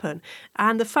to happen.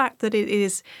 And the fact that it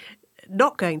is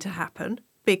not going to happen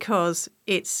because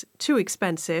it's too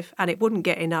expensive and it wouldn't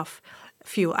get enough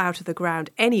fuel out of the ground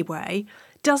anyway,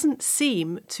 doesn't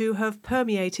seem to have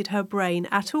permeated her brain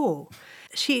at all.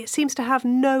 She seems to have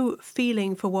no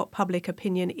feeling for what public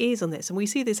opinion is on this. And we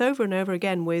see this over and over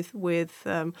again with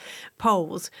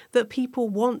polls, that people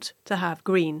want to have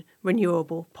green,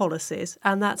 renewable policies.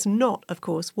 And that's not, of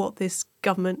course, what this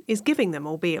government is giving them,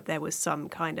 albeit there was some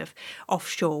kind of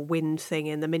offshore wind thing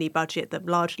in the mini budget that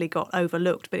largely got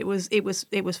overlooked, but it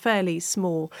was fairly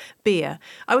small beer.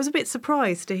 I was a bit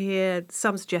surprised to hear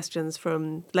some suggestions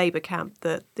from Labour camp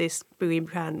that this green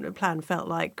plan felt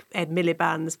like Ed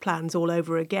Miliband's plans all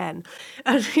over again.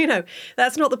 And,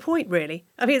 that's not the point, really.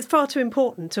 It's far too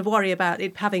important to worry about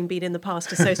it having been in the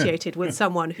past associated with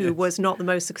someone who was not the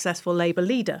most successful Labour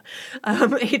leader.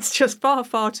 It's just far,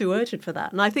 far too urgent for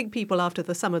that. And I think people after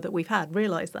the summer that we've had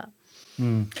realise that.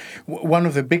 One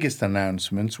of the biggest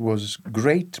announcements was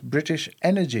Great British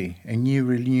Energy, a new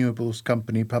renewables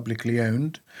company publicly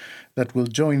owned that will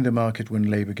join the market when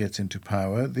Labour gets into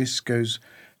power. This goes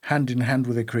hand in hand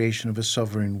with the creation of a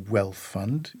sovereign wealth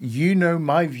fund. You know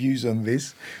my views on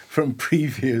this from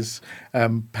previous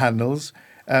panels.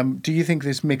 Do you think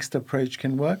this mixed approach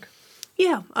can work?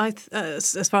 Yeah,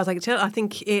 as far as I can tell, I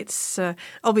think it's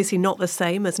obviously not the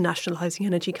same as nationalising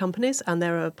energy companies, and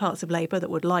there are parts of Labour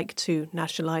that would like to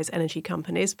nationalise energy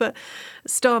companies. But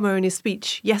Starmer, in his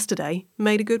speech yesterday,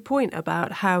 made a good point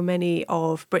about how many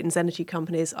of Britain's energy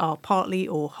companies are partly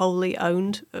or wholly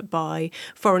owned by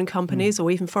foreign companies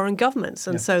or even foreign governments,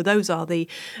 and so those are the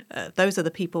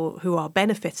people who are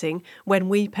benefiting when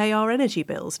we pay our energy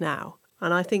bills now.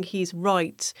 And I think he's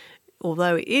right.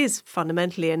 Although it is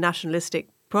fundamentally a nationalistic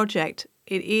project,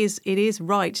 it is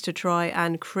right to try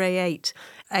and create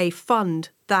a fund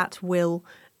that will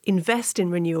invest in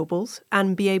renewables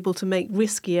and be able to make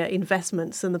riskier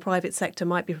investments than the private sector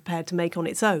might be prepared to make on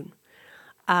its own.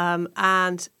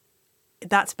 And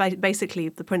that's basically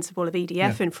the principle of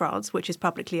EDF in France, which is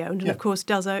publicly owned, and of course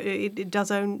does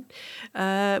own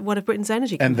one of Britain's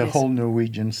energy companies. And the whole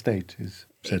Norwegian state is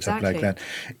set up like Exactly. that.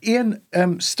 Ian,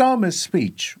 Starmer's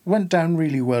speech went down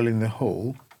really well in the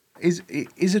whole. Is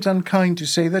it unkind to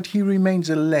say that he remains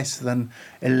a less than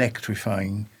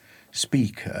electrifying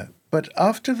speaker? But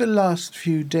after the last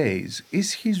few days,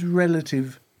 is his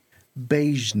relative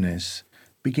beigeness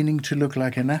beginning to look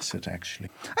like an asset, actually?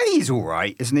 I think he's all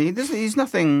right, isn't he? He's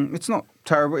nothing. It's not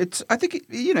terrible. I think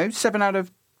 7 out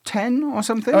of 10 or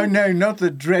something. Oh no, not the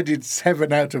dreaded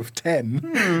 7 out of 10.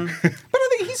 But I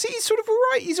think he's sort of all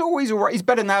right. He's always all right. He's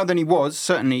better now than he was.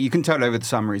 Certainly, you can tell over the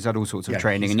summer he's had all sorts of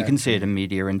training, and you can see it in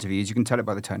media interviews. You can tell it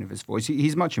by the tone of his voice.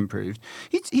 He's much improved.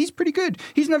 He's pretty good.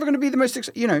 He's never going to be the most.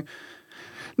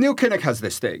 Neil Kinnock has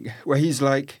this thing where he's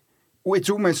like, it's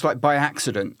almost like by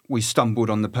accident we stumbled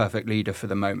on the perfect leader for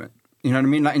the moment. You know what I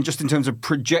mean? Like, in terms of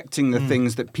projecting the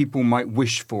things that people might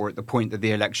wish for at the point that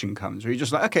the election comes, where you're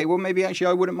just like, okay, well, maybe actually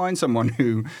I wouldn't mind someone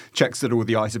who checks that all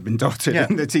the I's have been dotted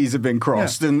and the T's have been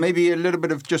crossed, and maybe a little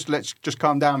bit of let's just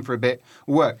calm down for a bit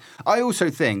work. I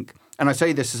also think, and I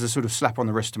say this as a sort of slap on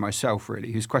the wrist to myself,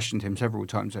 really, who's questioned him several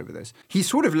times over this, he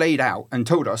sort of laid out and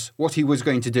told us what he was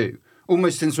going to do,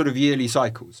 almost in sort of yearly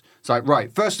cycles. It's like,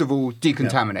 right, first of all,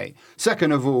 decontaminate.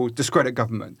 Second of all, discredit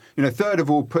government. Third of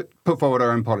all, put forward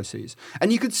our own policies.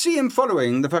 And you could see him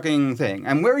following the fucking thing.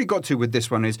 And where he got to with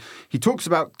this one is he talks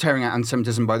about tearing out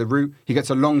anti-Semitism by the root. He gets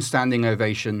a long-standing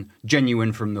ovation,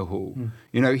 genuine from the hall.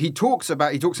 He talks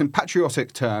in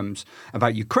patriotic terms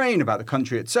about Ukraine, about the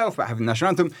country itself, about having the national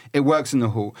anthem. It works in the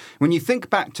hall. When you think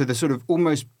back to the sort of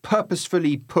almost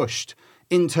purposefully pushed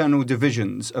internal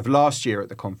divisions of last year at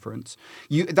the conference,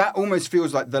 that almost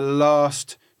feels like the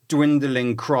last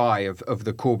dwindling cry of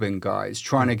the Corbyn guys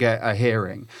trying to get a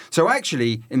hearing. So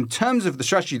actually, in terms of the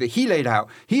strategy that he laid out,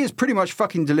 he has pretty much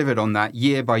fucking delivered on that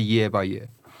year by year by year.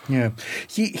 Yeah.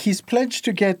 He's pledged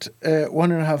to get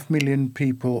 1.5 million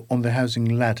people on the housing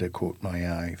ladder, caught my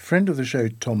eye. Friend of the show,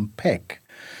 Tom Peck,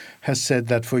 has said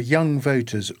that for young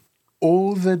voters,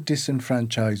 all the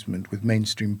disenfranchisement with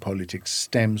mainstream politics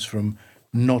stems from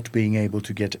not being able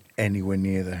to get anywhere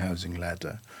near the housing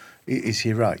ladder. Is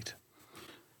he right?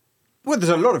 Well, there's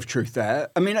a lot of truth there.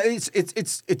 I mean,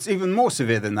 it's even more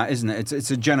severe than that, isn't it?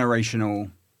 It's a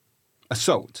generational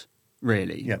assault,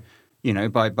 really. Yeah.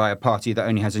 By a party that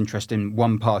only has interest in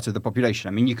one part of the population.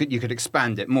 I mean, you could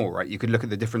expand it more, right? You could look at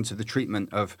the difference of the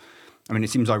treatment of, I mean, it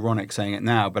seems ironic saying it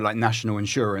now, but like national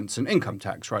insurance and income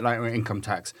tax, right? Like income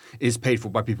tax is paid for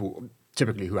by people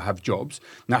typically who have jobs.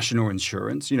 National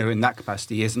insurance, in that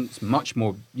capacity isn't much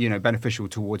more, beneficial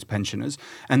towards pensioners,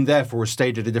 and therefore is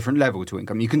stayed at a different level to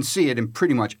income. You can see it in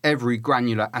pretty much every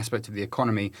granular aspect of the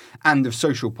economy and of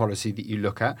social policy that you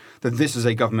look at, that this is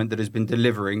a government that has been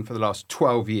delivering for the last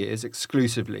 12 years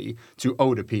exclusively to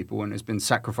older people and has been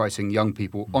sacrificing young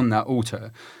people on that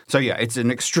altar. So yeah, it's an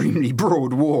extremely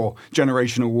broad war,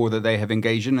 generational war that they have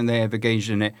engaged in, and they have engaged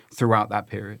in it throughout that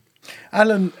period.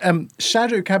 Alan,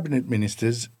 shadow cabinet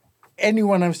ministers,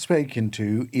 anyone I've spoken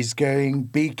to is going,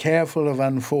 be careful of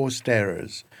unforced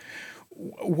errors.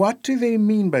 What do they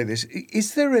mean by this?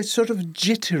 Is there a sort of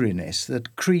jitteriness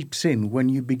that creeps in when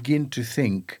you begin to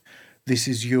think this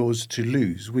is yours to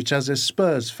lose, which as a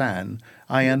Spurs fan,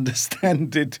 I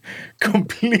understand it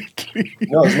completely.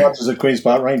 Not as much as a Queen's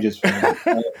Park Rangers fan.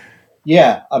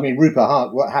 Yeah, I mean, Rupert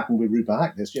Hack, what happened with Rupert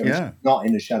Hack this year? He's not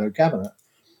in the shadow cabinet.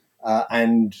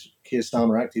 And Keir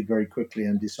Starmer acted very quickly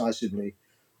and decisively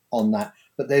on that.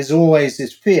 But there's always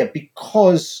this fear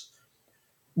because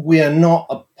we are not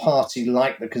a party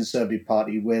like the Conservative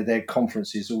Party where their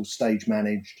conference is all stage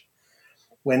managed.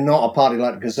 We're not a party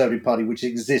like the Conservative Party, which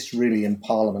exists really in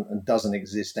Parliament and doesn't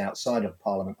exist outside of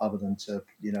Parliament other than to,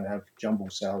 have jumble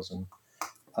cells and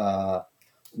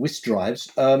whist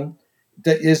drives.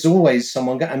 There's always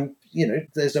someone, and,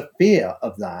 there's a fear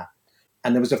of that.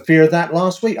 And there was a fear of that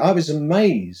last week. I was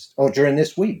amazed, or during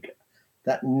this week,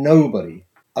 that nobody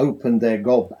opened their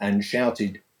gob and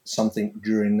shouted something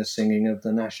during the singing of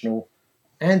the national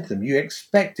anthem. You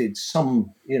expected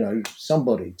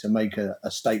somebody to make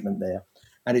a statement there,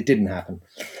 and it didn't happen.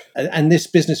 And this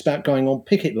business about going on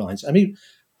picket lines. I mean,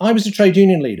 I was a trade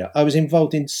union leader. I was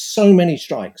involved in so many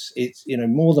strikes. It's,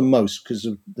 more than most because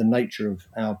of the nature of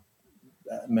our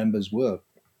members' work.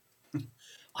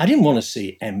 I didn't want to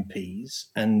see MPs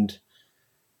and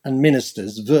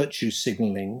ministers virtue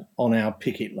signalling on our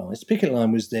picket lines. The picket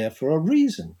line was there for a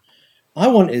reason. I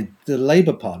wanted the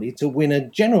Labour Party to win a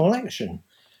general election.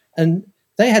 And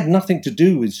they had nothing to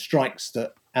do with strikes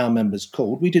that our members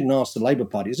called. We didn't ask the Labour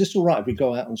Party, is this all right if we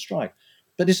go out on strike?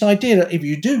 But this idea that if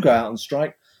you do go out on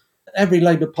strike, every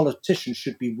Labour politician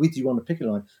should be with you on the picket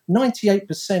line.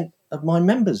 98% of my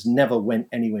members never went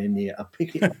anywhere near a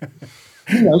picket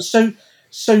line. So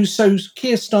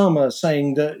Keir Starmer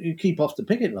saying that you keep off the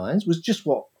picket lines was just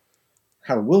what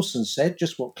Harold Wilson said,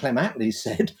 just what Clem Attlee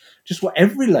said, just what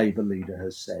every Labour leader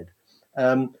has said.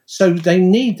 So they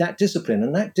need that discipline,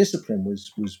 and that discipline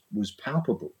was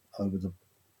palpable over the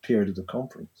period of the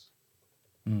conference.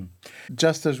 Mm.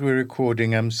 Just as we're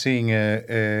recording, I'm seeing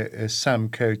a Sam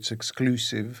Coates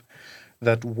exclusive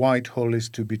that Whitehall is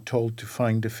to be told to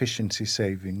find efficiency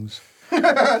savings.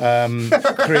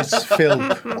 Chris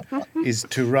Philp is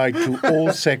to write to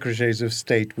all secretaries of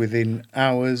state within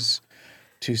hours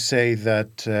to say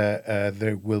that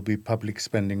there will be public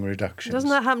spending reductions.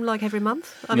 Doesn't that happen like every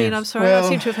month? I Yes. mean, I'm sorry, I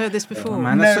seem to have heard this before.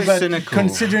 Man, that's so but cynical.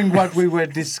 considering what we were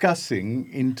discussing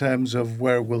in terms of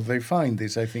where will they find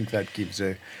this, I think that gives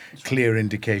a clear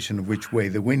indication of which way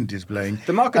the wind is blowing.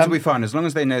 The markets will be fine as long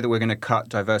as they know that we're going to cut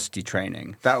diversity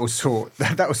training. That will sort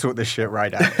this shit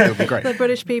right out. It'll be great. The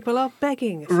British people are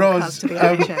begging for Ros, cuts to the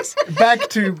NHS.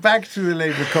 back to the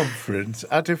Labour conference.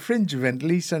 At a fringe event,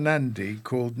 Lisa Nandy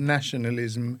called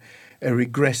nationalism a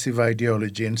regressive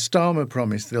ideology, and Starmer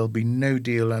promised there'll be no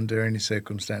deal under any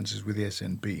circumstances with the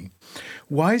SNP.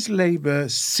 Why is Labour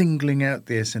singling out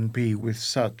the SNP with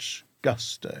such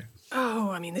gusto? Oh,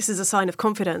 I mean, this is a sign of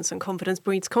confidence, and confidence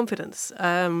breeds confidence.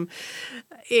 They're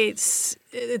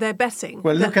betting.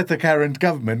 Well, look at the current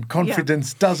government.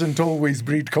 Confidence doesn't always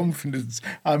breed confidence,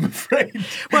 I'm afraid.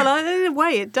 Well, in a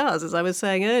way it does, as I was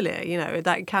saying earlier.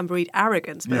 That can breed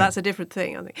arrogance, but that's a different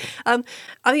thing, I think.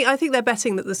 I think they're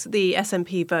betting that the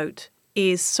SNP vote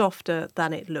is softer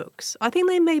than it looks. I think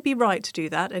they may be right to do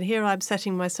that, and here I'm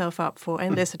setting myself up for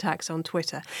endless attacks on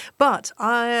Twitter. But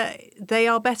they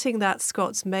are betting that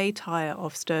Scots may tire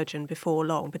of Sturgeon before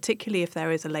long, particularly if there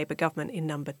is a Labour government in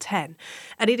number 10.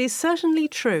 And it is certainly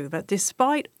true that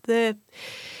despite the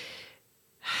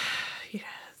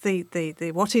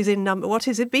what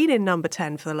has it been in number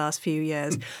 10 for the last few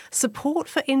years, support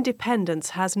for independence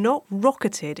has not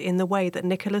rocketed in the way that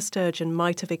Nicola Sturgeon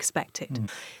might have expected.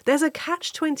 There's a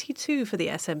catch-22 for the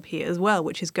SNP as well,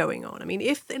 which is going on. I mean,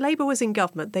 if Labour was in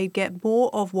government, they'd get more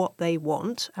of what they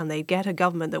want, and they'd get a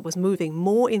government that was moving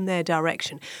more in their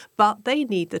direction. But they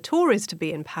need the Tories to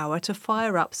be in power to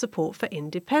fire up support for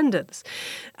independence.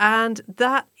 And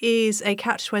that is a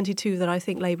catch-22 that I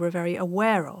think Labour are very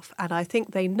aware of. And I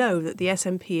think they know that the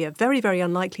SNP are very, very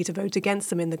unlikely to vote against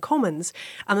them in the Commons,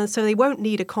 and so they won't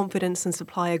need a confidence and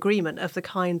supply agreement of the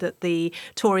kind that the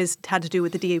Tories had to do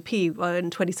with the DUP in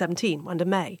 2017 under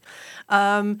May.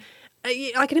 I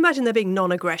can imagine there being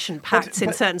non-aggression pacts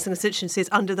in certain constituencies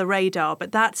under the radar,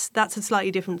 but that's a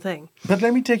slightly different thing. But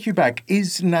let me take you back.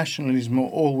 Is nationalism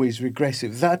always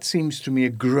regressive? That seems to me a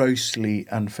grossly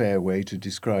unfair way to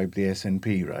describe the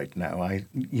SNP right now.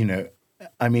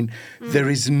 There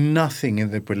is nothing in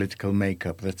the political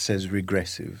makeup that says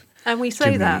regressive. And we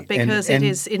say that because it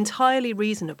is entirely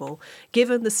reasonable,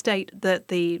 given the state that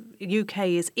the UK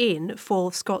is in,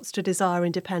 for Scots to desire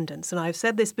independence. And I've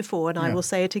said this before, and I will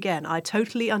say it again. I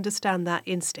totally understand that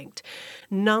instinct.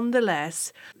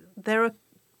 Nonetheless, there are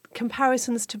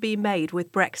comparisons to be made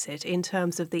with Brexit in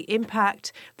terms of the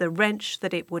impact, the wrench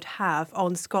that it would have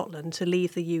on Scotland to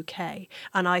leave the UK.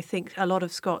 And I think a lot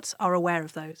of Scots are aware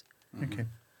of those. Okay.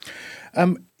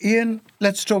 Ian,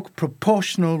 let's talk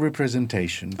proportional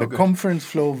representation. The conference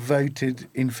floor voted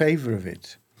in favour of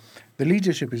it. The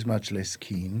leadership is much less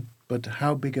keen, but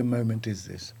how big a moment is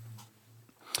this?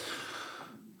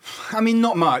 I mean,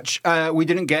 not much. We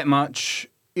didn't get much.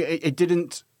 It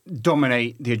didn't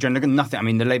dominate the agenda. Nothing. I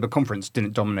mean, the Labour conference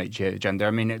didn't dominate the agenda.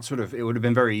 I mean, it would have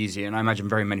been very easy, and I imagine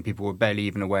very many people were barely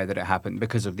even aware that it happened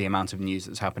because of the amount of news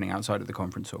that's happening outside of the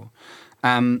conference hall.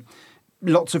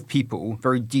 Lots of people,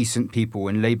 very decent people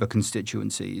in Labour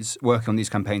constituencies working on these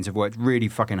campaigns have worked really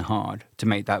fucking hard to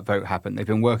make that vote happen. They've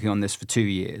been working on this for 2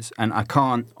 years. And I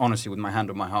can't, honestly, with my hand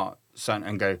on my heart, stand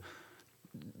and go,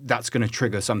 that's going to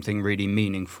trigger something really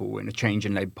meaningful in a change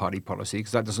in Labour Party policy,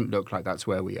 because that doesn't look like that's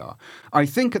where we are. I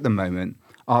think at the moment,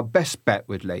 our best bet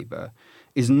with Labour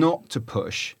is not to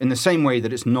push, in the same way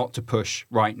that it's not to push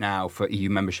right now for EU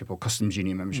membership or customs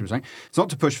union membership. It's not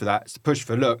to push for that. It's to push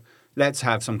for, look, let's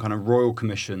have some kind of royal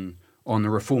commission on the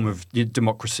reform of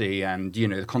democracy and,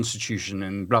 the constitution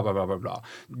and blah, blah, blah, blah, blah.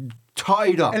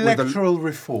 Tied up electoral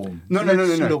reform. No.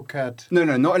 Look at... No,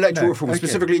 not electoral reform. Okay.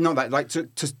 Specifically, not that. Like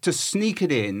to sneak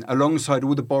it in alongside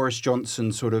all the Boris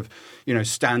Johnson sort of,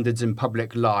 standards in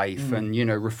public life and,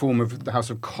 reform of the House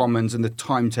of Commons and the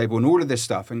timetable and all of this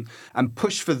stuff and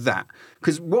push for that.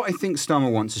 Because what I think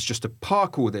Starmer wants is just to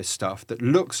park all this stuff that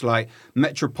looks like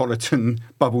metropolitan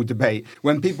bubble debate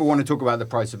when people want to talk about the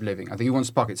price of living. I think he wants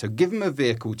to park it. So give him a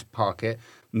vehicle to park it.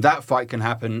 That fight can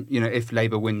happen, if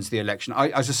Labour wins the election.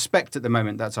 I suspect at the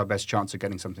moment that's our best chance of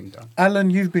getting something done. Alan,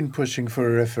 you've been pushing for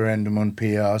a referendum on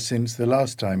PR since the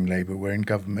last time Labour were in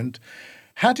government.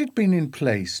 Had it been in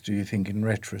place, do you think, in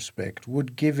retrospect,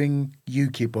 would giving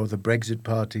UKIP or the Brexit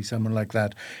Party, someone like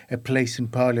that, a place in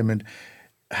Parliament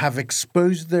have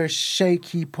exposed their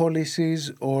shaky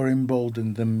policies or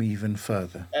emboldened them even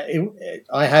further?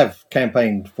 I have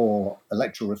campaigned for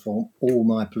electoral reform all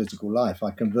my political life.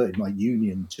 I converted my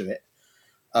union to it,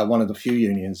 one of the few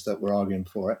unions that were arguing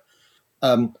for it.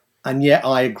 And yet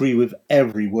I agree with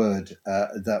every word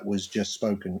that was just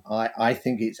spoken. I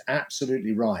think it's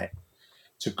absolutely right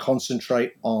to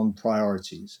concentrate on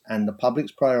priorities. And the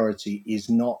public's priority is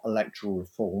not electoral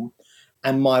reform.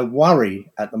 And my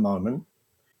worry at the moment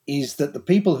is that the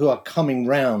people who are coming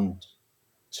round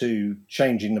to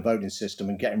changing the voting system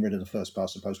and getting rid of the first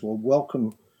past the post will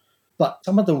welcome, but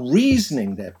some of the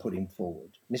reasoning they're putting forward,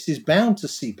 this is bound to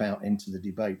seep out into the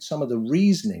debate, some of the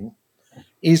reasoning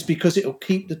is because it will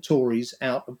keep the Tories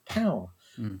out of power.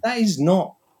 That is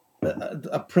not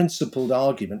a principled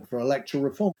argument for electoral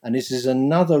reform. And this is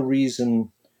another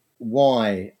reason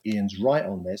why Ian's right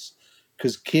on this,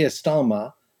 because Keir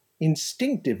Starmer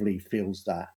instinctively feels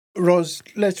that. Ros,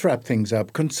 let's wrap things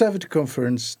up. Conservative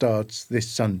Conference starts this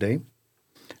Sunday.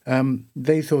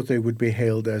 They thought they would be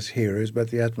hailed as heroes, but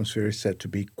the atmosphere is said to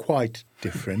be quite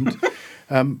different.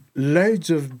 Loads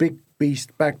of big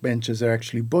beast backbenchers are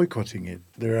actually boycotting it.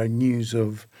 There are news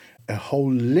of a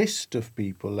whole list of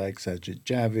people like Sajid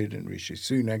Javid and Rishi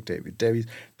Sunak, David Davies,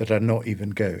 that are not even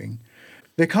going.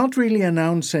 They can't really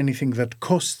announce anything that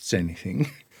costs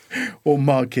anything, or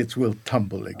markets will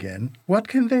tumble again. What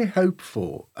can they hope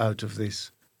for out of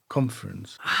this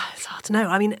conference? It's hard to know.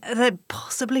 I mean,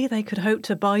 possibly they could hope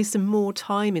to buy some more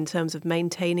time in terms of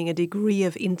maintaining a degree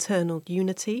of internal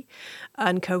unity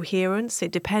and coherence.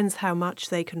 It depends how much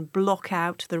they can block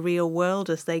out the real world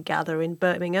as they gather in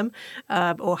Birmingham,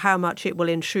 or how much it will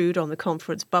intrude on the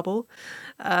conference bubble.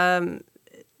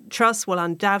 Truss will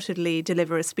undoubtedly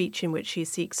deliver a speech in which he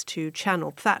seeks to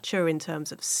channel Thatcher in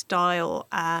terms of style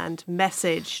and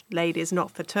message. Ladies not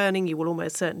for turning. You will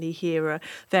almost certainly hear a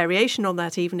variation on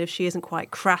that, even if she isn't quite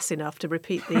crass enough to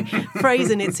repeat the phrase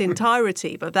in its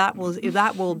entirety. But that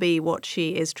will be what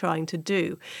she is trying to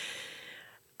do.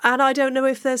 And I don't know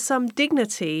if there's some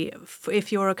dignity,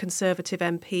 if you're a Conservative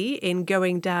MP, in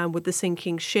going down with the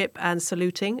sinking ship and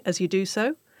saluting as you do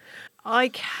so. I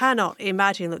cannot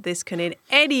imagine that this can in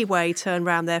any way turn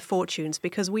round their fortunes,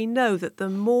 because we know that the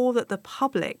more that the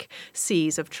public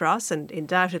sees of Truss, and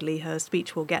undoubtedly her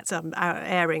speech will get some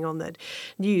airing on the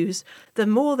news, the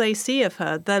more they see of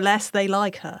her, the less they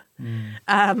like her.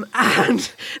 And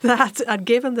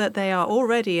given that they are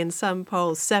already in some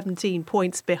polls 17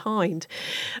 points behind,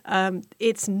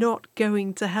 it's not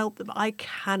going to help them. I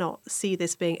cannot see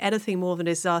this being anything more than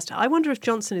a disaster. I wonder if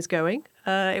Johnson is going.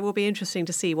 It will be interesting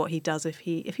to see what he does if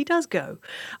he does go.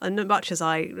 And much as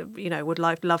I would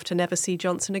love to never see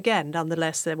Johnson again,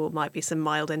 nonetheless there might be some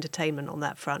mild entertainment on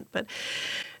that front. But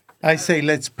I say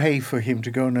let's pay for him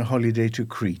to go on a holiday to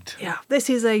Crete. Yeah,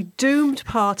 this is a doomed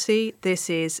party. This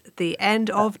is the end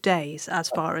of days as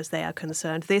far as they are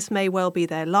concerned. This may well be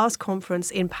their last conference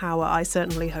in power. I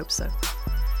certainly hope so.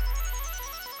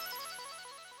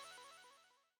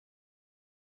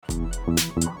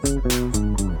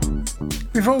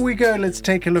 Before we go, let's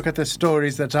take a look at the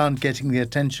stories that aren't getting the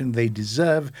attention they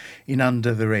deserve in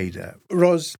Under the Radar.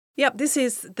 Ros? Yep, this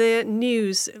is the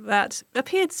news that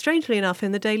appeared strangely enough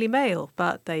in the Daily Mail,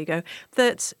 but there you go,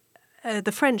 that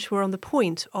the French were on the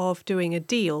point of doing a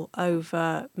deal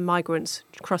over migrants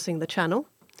crossing the Channel,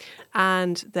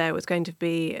 and there was going to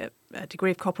be a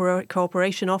degree of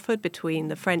cooperation offered between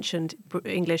the French and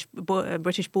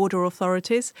British border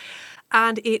authorities,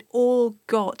 and it all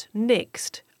got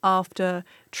nixed after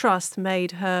Truss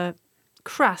made her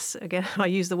crass, again, I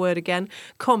use the word again,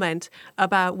 comment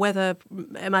about whether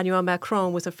Emmanuel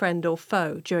Macron was a friend or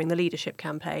foe during the leadership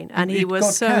campaign. And he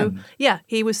was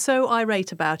he was so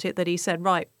irate about it that he said,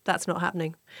 right, that's not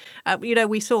happening.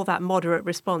 We saw that moderate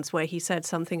response where he said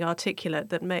something articulate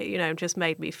that just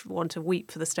made me want to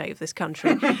weep for the state of this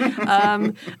country.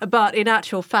 But in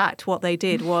actual fact, what they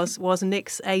did was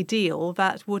nix a deal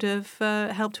that would have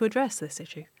helped to address this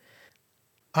issue.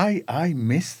 I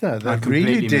missed that. That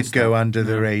really did go under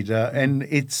the radar, and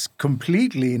it's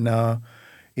completely in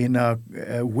our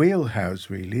wheelhouse,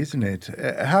 really, isn't it?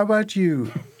 How about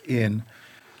you, Ian?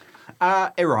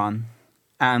 Iran.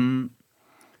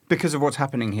 Because of what's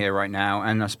happening here right now,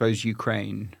 and I suppose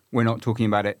Ukraine, we're not talking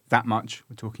about it that much.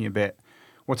 We're talking a bit.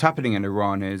 What's happening in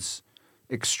Iran is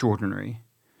extraordinary.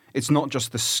 It's not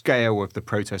just the scale of the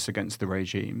protests against the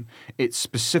regime. It's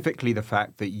specifically the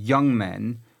fact that young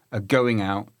men are going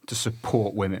out to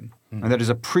support women. And that is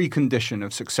a precondition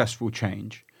of successful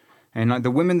change. And like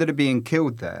the women that are being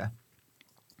killed there,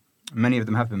 many of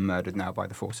them have been murdered now by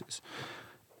the forces.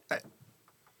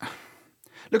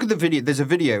 Look at the video. There's a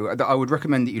video that I would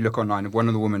recommend that you look online of one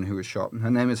of the women who was shot. Her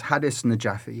name is Hadis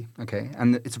Najafi, okay?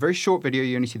 And it's a very short video.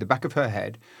 You only see the back of her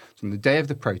head. It's on the day of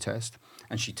the protest.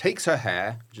 And she takes her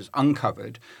hair, which is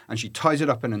uncovered, and she ties it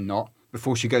up in a knot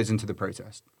before she goes into the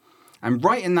protest. And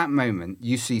right in that moment,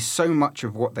 you see so much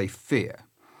of what they fear,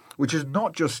 which is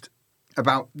not just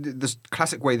about this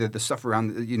classic way that the stuff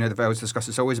around, the veils discussed.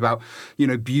 It's always about,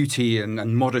 beauty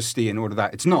and modesty and all of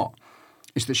that. It's not.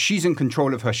 It's that she's in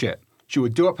control of her shit. She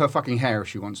would do up her fucking hair if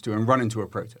she wants to and run into a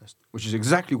protest, which is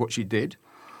exactly what she did.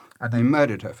 And they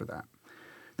murdered her for that.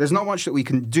 There's not much that we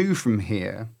can do from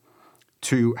here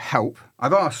to help.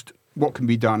 I've asked what can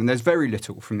be done, and there's very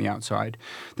little from the outside.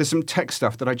 There's some tech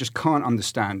stuff that I just can't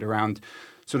understand around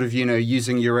sort of,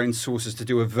 using your own sources to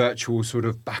do a virtual sort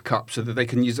of backup so that they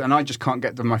can use, and I just can't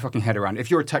get my fucking head around it. If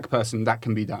you're a tech person, that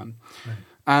can be done.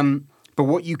 Right. But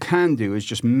what you can do is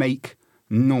just make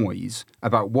noise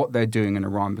about what they're doing in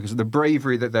Iran, because the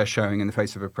bravery that they're showing in the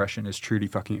face of oppression is truly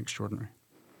fucking extraordinary.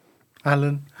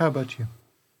 Alan, how about you?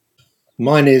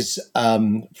 Mine is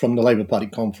from the Labour Party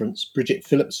conference. Bridget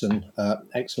Phillipson,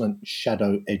 excellent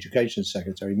shadow education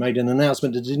secretary, made an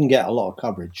announcement that didn't get a lot of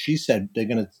coverage. She said they're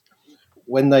going to,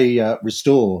 when they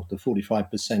restore the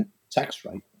 45% tax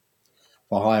rate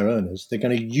for higher earners, they're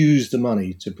going to use the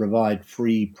money to provide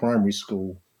free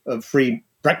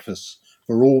breakfast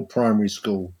for all primary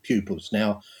school pupils.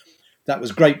 Now, that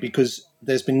was great because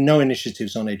there's been no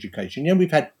initiatives on education. We've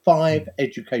had 5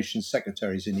 education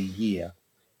secretaries in a year.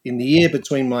 In the year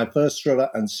between my first thriller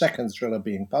and second thriller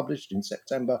being published in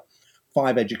September,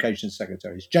 5 education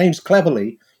secretaries. James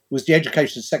Cleverly was the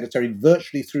education secretary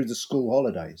virtually through the school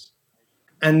holidays.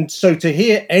 And so to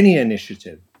hear any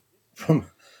initiative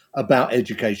about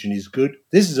education is good.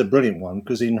 This is a brilliant one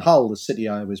because in Hull, the city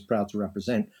I was proud to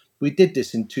represent, we did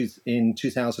this in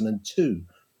 2002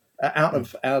 out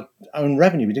of our own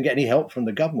revenue. We didn't get any help from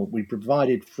the government. We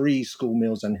provided free school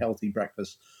meals and healthy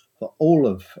breakfast for all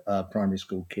of primary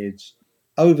school kids,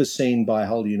 overseen by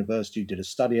Hull University, did a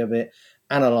study of it,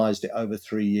 analysed it over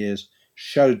 3 years,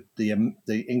 showed the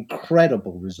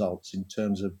incredible results in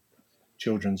terms of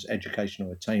children's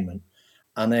educational attainment.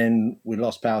 And then we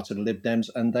lost power to the Lib Dems,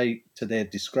 and they, to their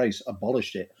disgrace,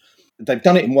 abolished it. They've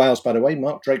done it in Wales, by the way.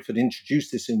 Mark Drakeford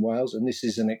introduced this in Wales, and this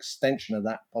is an extension of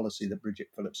that policy that Bridget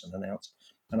Phillipson announced.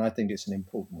 And I think it's an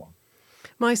important one.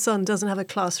 My son doesn't have a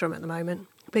classroom at the moment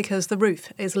because the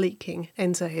roof is leaking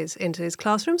into his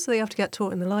classroom, so they have to get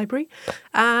taught in the library.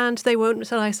 And they won't.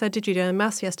 So I said, "Did you do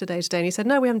maths today?" And he said,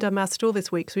 "No, we haven't done maths at all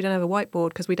this week because we don't have a whiteboard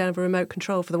because we don't have a remote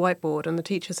control for the whiteboard." And the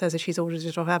teacher says that she's ordered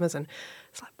it off Amazon.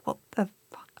 It's like, what the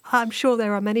fuck? I'm sure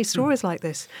there are many stories like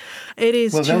this. It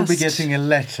is. Well, they'll be getting a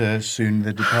letter soon,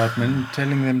 the department,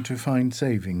 telling them to find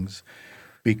savings.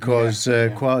 Because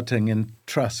Kwarteng and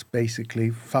Truss basically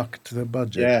fucked the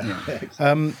budget.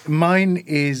 Mine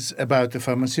is about the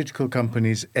pharmaceutical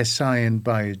companies Eisai and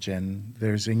Biogen.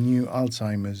 There's a new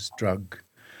Alzheimer's drug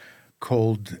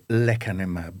called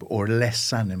lecanemab or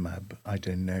lesanimab. I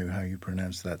don't know how you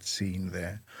pronounce that scene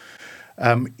there.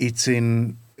 It's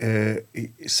in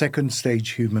second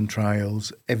stage human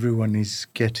trials. Everyone is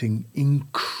getting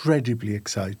incredibly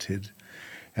excited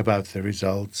about the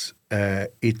results.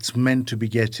 It's meant to be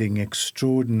getting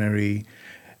extraordinary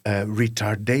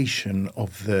retardation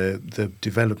of the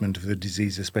development of the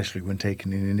disease, especially when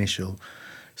taken in initial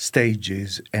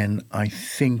stages. And I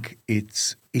think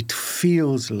it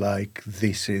feels like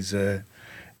this is a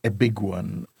big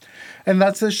one. And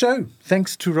that's the show.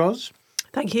 Thanks to Ros.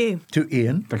 Thank you. To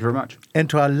Ian. Thank you very much. And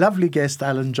to our lovely guest,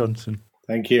 Alan Johnson.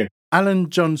 Thank you. Alan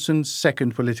Johnson's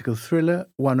second political thriller,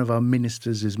 One of Our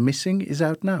Ministers is Missing, is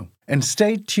out now. And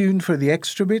stay tuned for the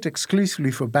extra bit exclusively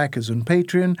for backers on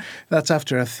Patreon. That's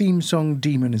after our theme song,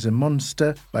 Demon is a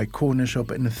Monster, by Corner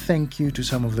Shop, and a thank you to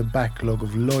some of the backlog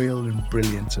of loyal and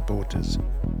brilliant supporters.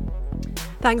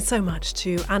 Thanks so much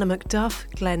to Anna McDuff,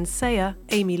 Glenn Sayer,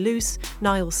 Amy Luce,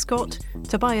 Niall Scott,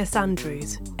 Tobias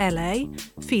Andrews, LA,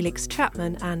 Felix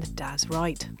Chapman and Daz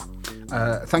Wright.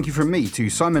 Thank you from me to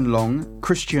Simon Long,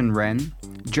 Christian Wren,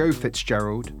 Joe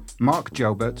Fitzgerald, Mark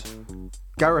Gelbert,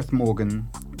 Gareth Morgan,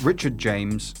 Richard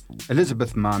James,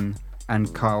 Elizabeth Munn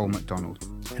and Kyle MacDonald.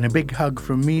 And a big hug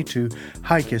from me to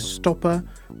Heike Stopper,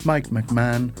 Mike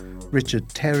McMahon, Richard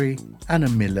Terry, Anna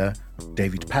Miller,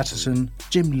 David Patterson,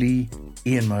 Jim Lee,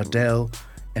 Ian Mardell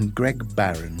and Greg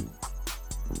Barron.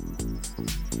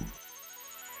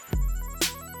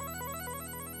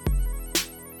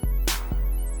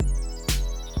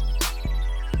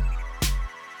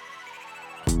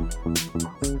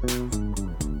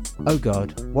 Oh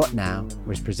God, What Now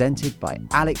was presented by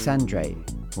Alex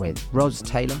Andreou with Ros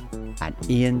Taylor and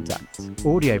Ian Dunt.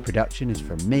 Audio production is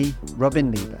from me,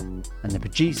 Robin Lieber, and the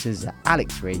producers are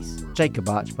Alex Rees, Jacob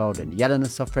Archbold and Jelena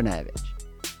Sofronevich,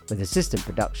 with assistant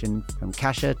production from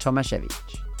Kasia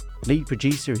Tomaszewicz. Lead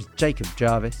producer is Jacob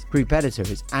Jarvis, group editor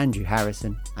is Andrew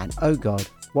Harrison, and Oh God,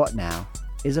 What Now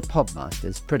is a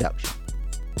Podmasters production.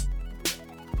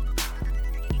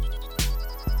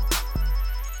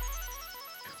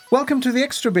 Welcome to the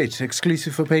Extra Bit,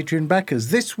 exclusive for Patreon backers.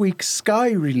 This week,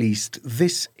 Sky released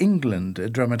This England, a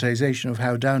dramatisation of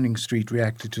how Downing Street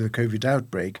reacted to the COVID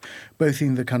outbreak, both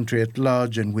in the country at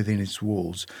large and within its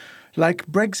walls. Like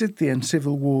Brexit and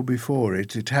Civil War before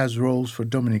it, it has roles for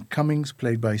Dominic Cummings,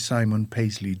 played by Simon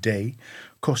Paisley-Day,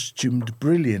 costumed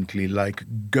brilliantly like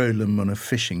Golem on a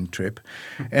fishing trip,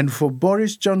 and for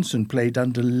Boris Johnson, played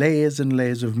under layers and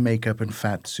layers of makeup and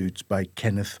fat suits by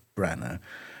Kenneth Branagh.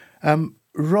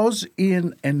 Ros,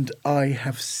 Ian and I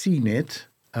have seen it.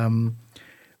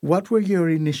 What were your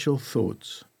initial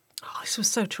thoughts? Oh, this was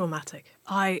so traumatic.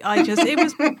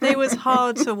 It was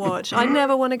hard to watch. I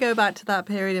never want to go back to that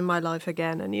period in my life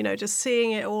again. And, just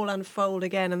seeing it all unfold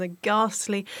again and the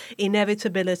ghastly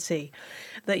inevitability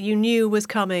that you knew was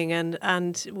coming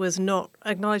and was not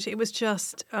acknowledged. It was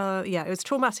just, it was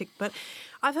traumatic. But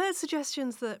I've heard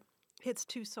suggestions that it's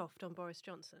too soft on Boris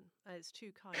Johnson. It's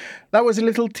too kind. That was a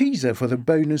little teaser for the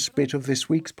bonus bit of this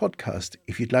week's podcast.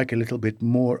 If you'd like a little bit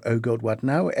more Oh God What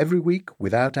Now every week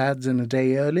without ads and a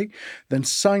day early, then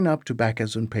sign up to back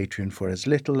us on Patreon for as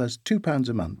little as £2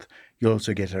 a month. You'll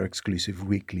also get our exclusive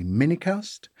weekly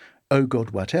minicast, Oh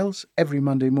God What Else, every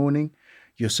Monday morning.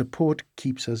 Your support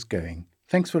keeps us going.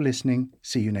 Thanks for listening.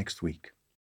 See you next week.